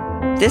more.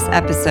 This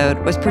episode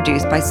was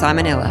produced by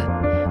Simon Illa.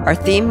 Our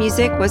theme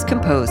music was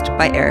composed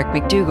by Eric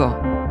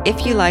McDougall.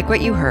 If you like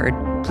what you heard,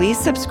 please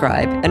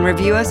subscribe and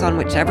review us on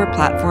whichever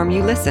platform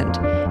you listened,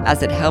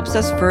 as it helps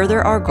us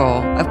further our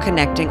goal of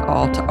connecting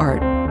all to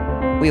art.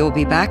 We will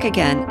be back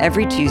again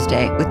every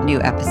Tuesday with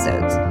new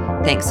episodes.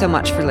 Thanks so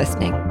much for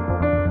listening.